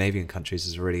Scandinavian countries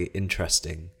is really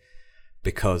interesting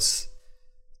because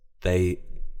they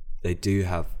do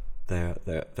have there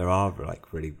are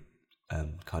like really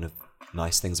kind of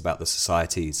nice things about the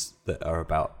societies that are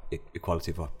about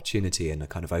equality of opportunity and a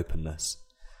kind of openness,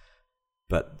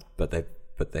 but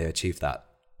they achieve that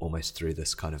almost through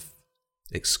this kind of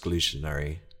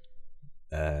exclusionary,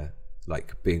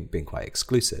 like being quite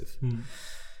exclusive.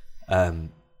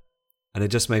 And it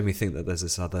just made me think that there's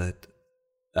this other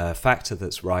factor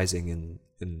that's rising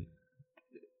in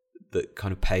that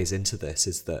kind of pays into this,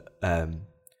 is that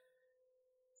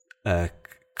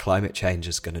climate change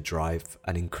is going to drive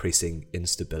an increasing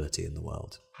instability in the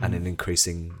world and an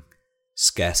increasing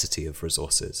scarcity of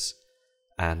resources,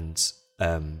 and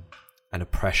a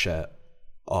pressure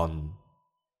on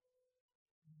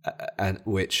and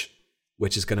which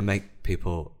is going to make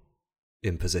people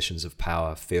in positions of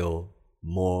power feel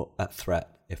more at threat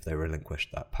if they relinquish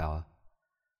that power.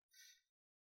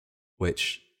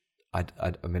 Which I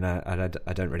mean I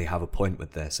don't really have a point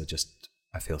with this.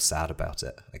 I feel sad about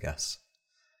it, I guess,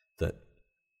 that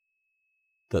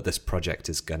this project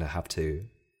is going to have to,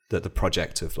 that the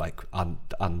project of like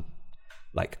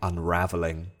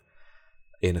unraveling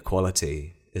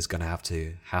inequality is going to have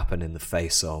to happen in the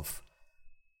face of,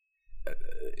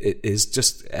 it is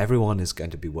just, everyone is going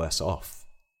to be worse off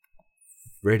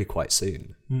really quite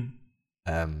soon.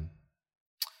 And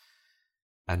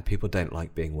people don't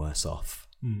like being worse off.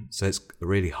 So it's a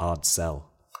really hard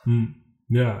sell.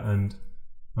 Yeah, and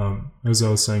as I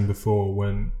was saying before,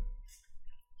 when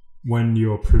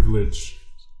your privilege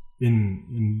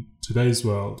in today's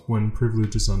world, when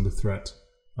privilege is under threat,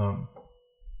 it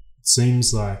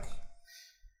seems like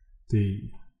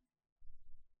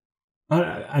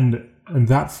and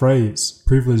that phrase,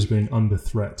 privilege being under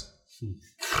threat.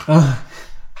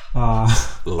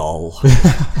 Lol.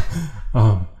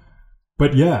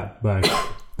 But yeah, like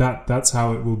that's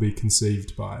how it will be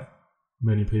conceived by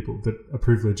many people, that a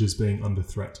privilege is being under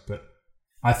threat. But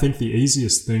I think the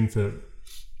easiest thing for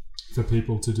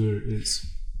people to do is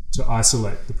to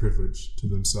isolate the privilege to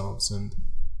themselves, and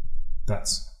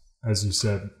that's, as you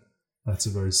said, that's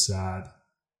a very sad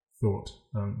thought.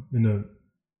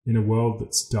 In a world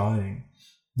that's dying,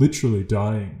 literally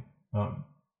dying,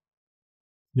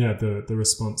 the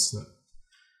response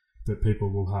that people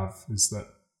will have is that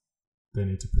they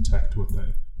need to protect what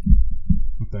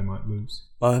they might lose.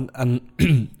 Well, and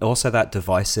also that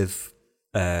divisive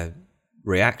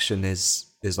reaction is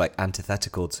like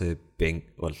antithetical to being,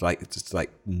 well, like just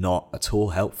like not at all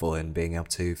helpful in being able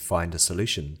to find a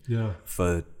solution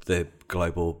for the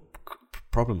global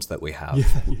problems that we have,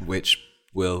 which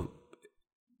will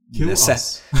kill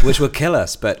us. Which will kill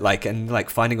us. But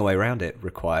finding a way around it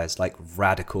requires like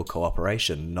radical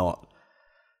cooperation, not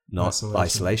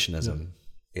isolationism.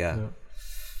 Yeah.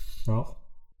 Well,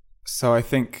 so I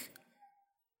think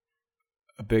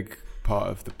a big part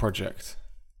of the project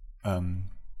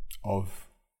of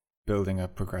building a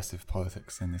progressive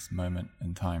politics in this moment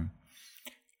in time,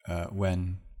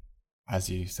 when, as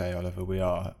you say, Oliver, we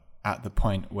are at the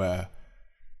point where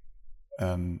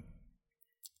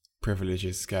privilege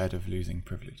is scared of losing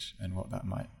privilege and what that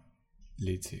might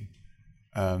lead to,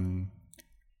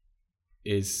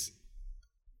 is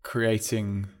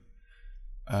creating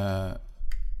an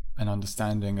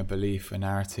understanding, a belief, a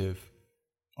narrative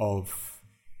of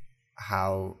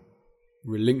how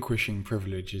relinquishing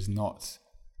privilege is not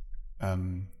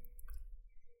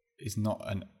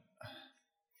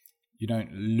you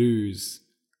don't lose,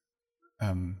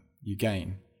 you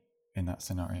gain in that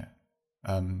scenario.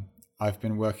 I've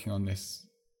been working on this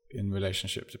in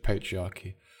relationship to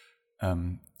patriarchy,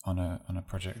 on a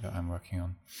project that I'm working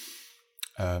on,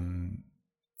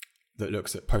 that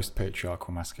looks at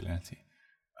post-patriarchal masculinity.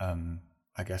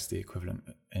 I guess the equivalent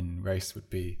in race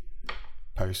would be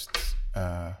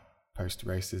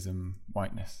post-racism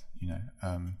whiteness,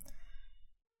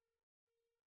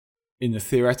 in the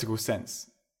theoretical sense,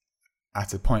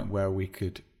 at a point where we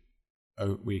could,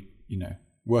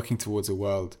 working towards a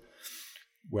world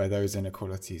where those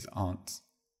inequalities are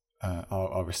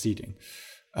receding.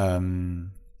 How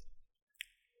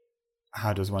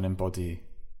does one embody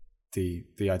the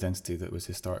identity that was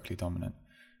historically dominant?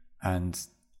 And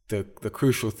the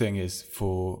crucial thing is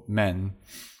for men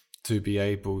to be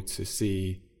able to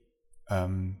see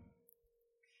the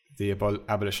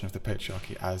abolition of the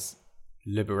patriarchy as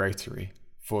liberatory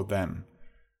for them,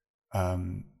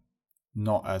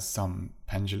 not as some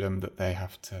pendulum that they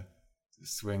have to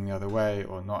swing the other way,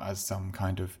 or not as some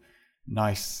kind of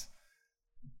nice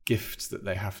gift that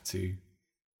they have to,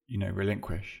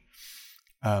 relinquish.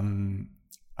 And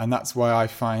that's why I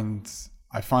find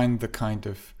the kind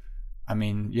of,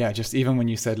 just even when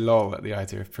you said lol at the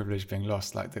idea of privilege being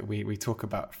lost, like that we talk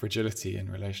about fragility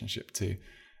in relationship to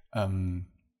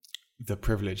the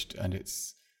privileged, and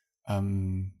it's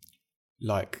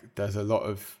like there's a lot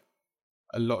of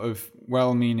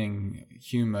well-meaning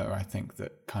humor, I think,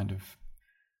 that kind of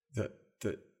that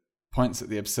points at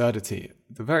the absurdity,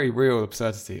 the very real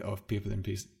absurdity of people in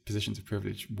positions of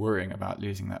privilege worrying about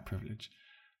losing that privilege.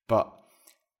 But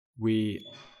I'm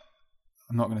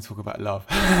not going to talk about love,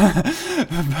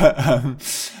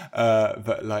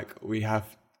 but like I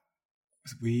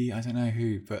don't know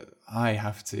who, but I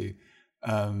have to,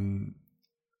 in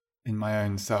my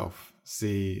own self,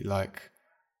 see like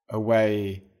a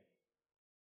way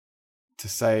to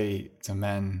say to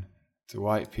men, to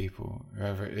white people,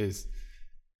 whoever it is,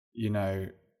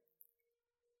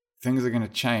 things are going to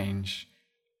change,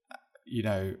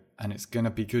 and it's going to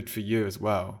be good for you as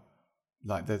well.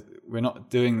 Like we're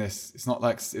not doing this. It's not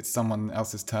like it's someone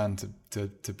else's turn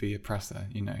to be oppressor.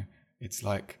 It's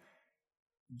like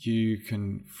you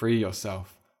can free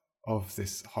yourself of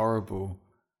this horrible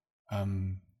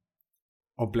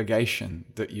obligation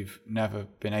that you've never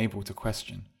been able to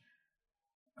question.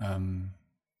 And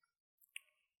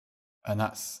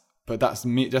that's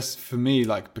me, just for me,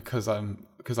 like because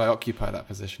I occupy that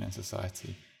position in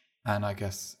society, and I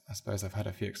suppose I've had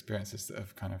a few experiences that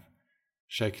have kind of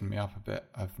shaken me up a bit.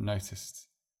 I've noticed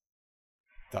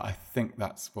that I think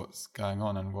that's what's going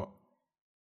on, and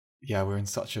we're in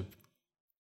such a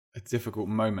difficult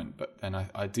moment, but then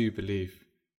I do believe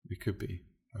we could be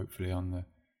hopefully on the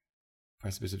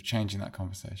precipice of changing that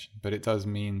conversation. But it does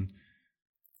mean,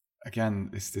 again,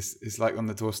 it's like on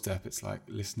the doorstep. It's like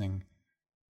listening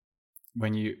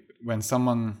when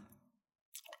someone,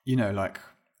 like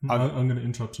I'm going to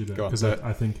interrupt you there because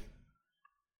I think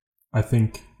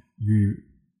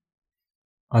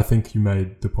you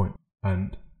made the point,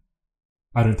 and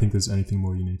I don't think there's anything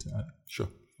more you need to add. Sure.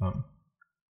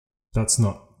 That's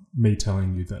not me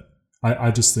telling you that.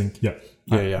 I just think,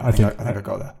 I think I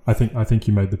got that. I think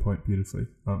you made the point beautifully.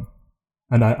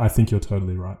 And I think you're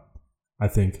totally right. I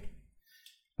think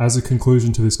as a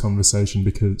conclusion to this conversation,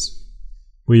 because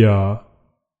we are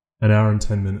an hour and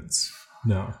 10 minutes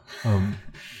now,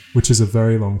 which is a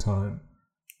very long time.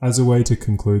 As a way to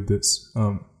conclude this,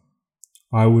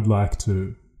 I would like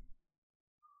to,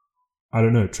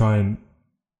 try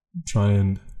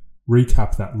and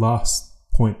recap that last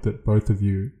point that both of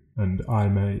you and I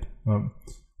made,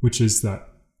 which is that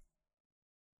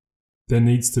there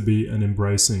needs to be an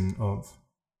embracing of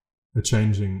a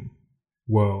changing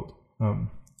world, and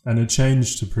a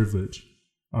change to privilege.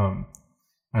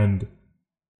 And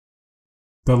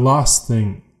the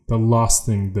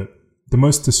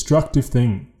most destructive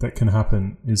thing that can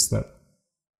happen is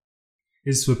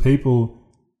for people,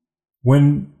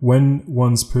 when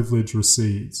one's privilege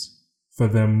recedes, for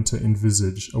them to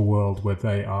envisage a world where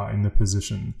they are in the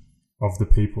position of the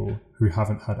people who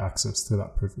haven't had access to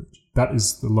that privilege. That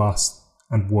is the last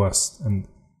and worst and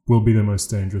will be the most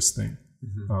dangerous thing.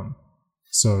 Mm-hmm.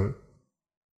 So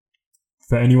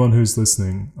for anyone who's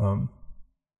listening,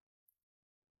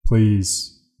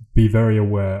 please be very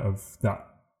aware of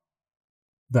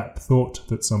that thought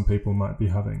that some people might be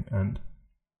having, and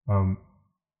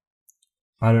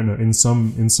I don't know, in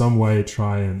some way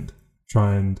try and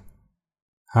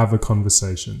have a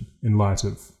conversation in light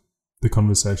of the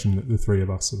conversation that the three of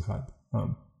us have had.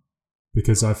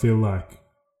 Because I feel like,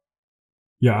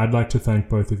 I'd like to thank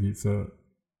both of you for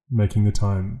making the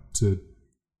time to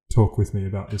talk with me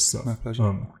about this stuff. My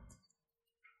pleasure.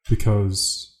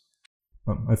 Because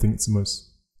I think it's the most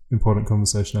important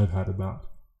conversation I've had about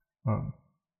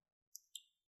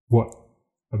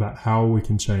how we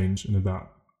can change, and about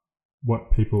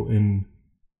what people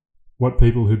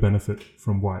who benefit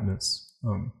from whiteness,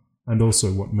 and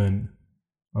also what men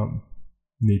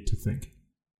need to think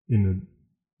in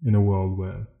a world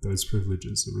where those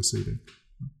privileges are receding.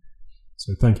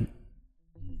 So thank you.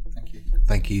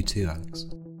 Thank you too, Alex.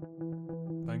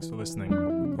 Thanks for listening.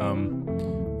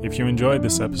 If you enjoyed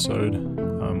this episode,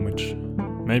 which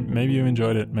maybe you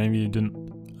enjoyed it, maybe you didn't,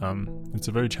 it's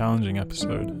a very challenging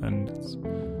episode, and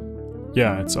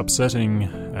it's upsetting,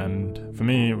 and for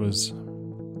me it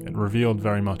revealed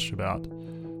very much about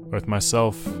both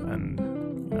myself and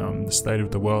the state of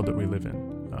the world that we live in.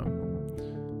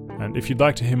 And if you'd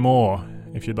like to hear more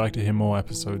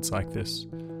episodes like this,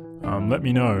 let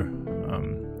me know.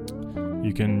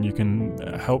 You can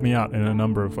help me out in a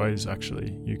number of ways,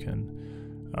 actually. You can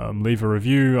leave a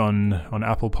review on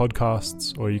Apple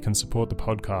Podcasts, or you can support the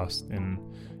podcast in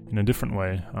a different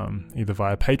way, either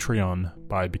via Patreon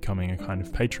by becoming a kind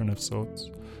of patron of sorts,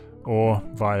 or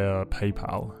via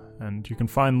PayPal. And you can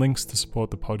find links to support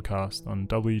the podcast on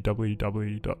www.alex.co.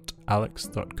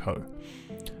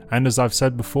 And as I've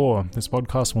said before, this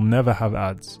podcast will never have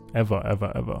ads, ever,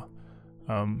 ever, ever.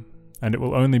 And it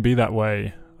will only be that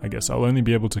way. I guess I'll only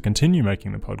be able to continue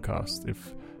making the podcast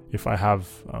if I have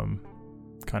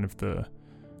kind of the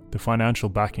financial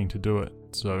backing to do it.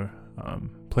 So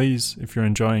please, if you're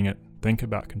enjoying it, think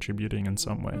about contributing in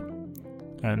some way.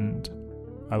 And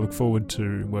I look forward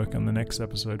to work on the next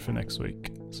episode for next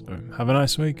week. So have a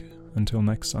nice week. Until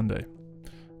next Sunday.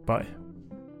 Bye.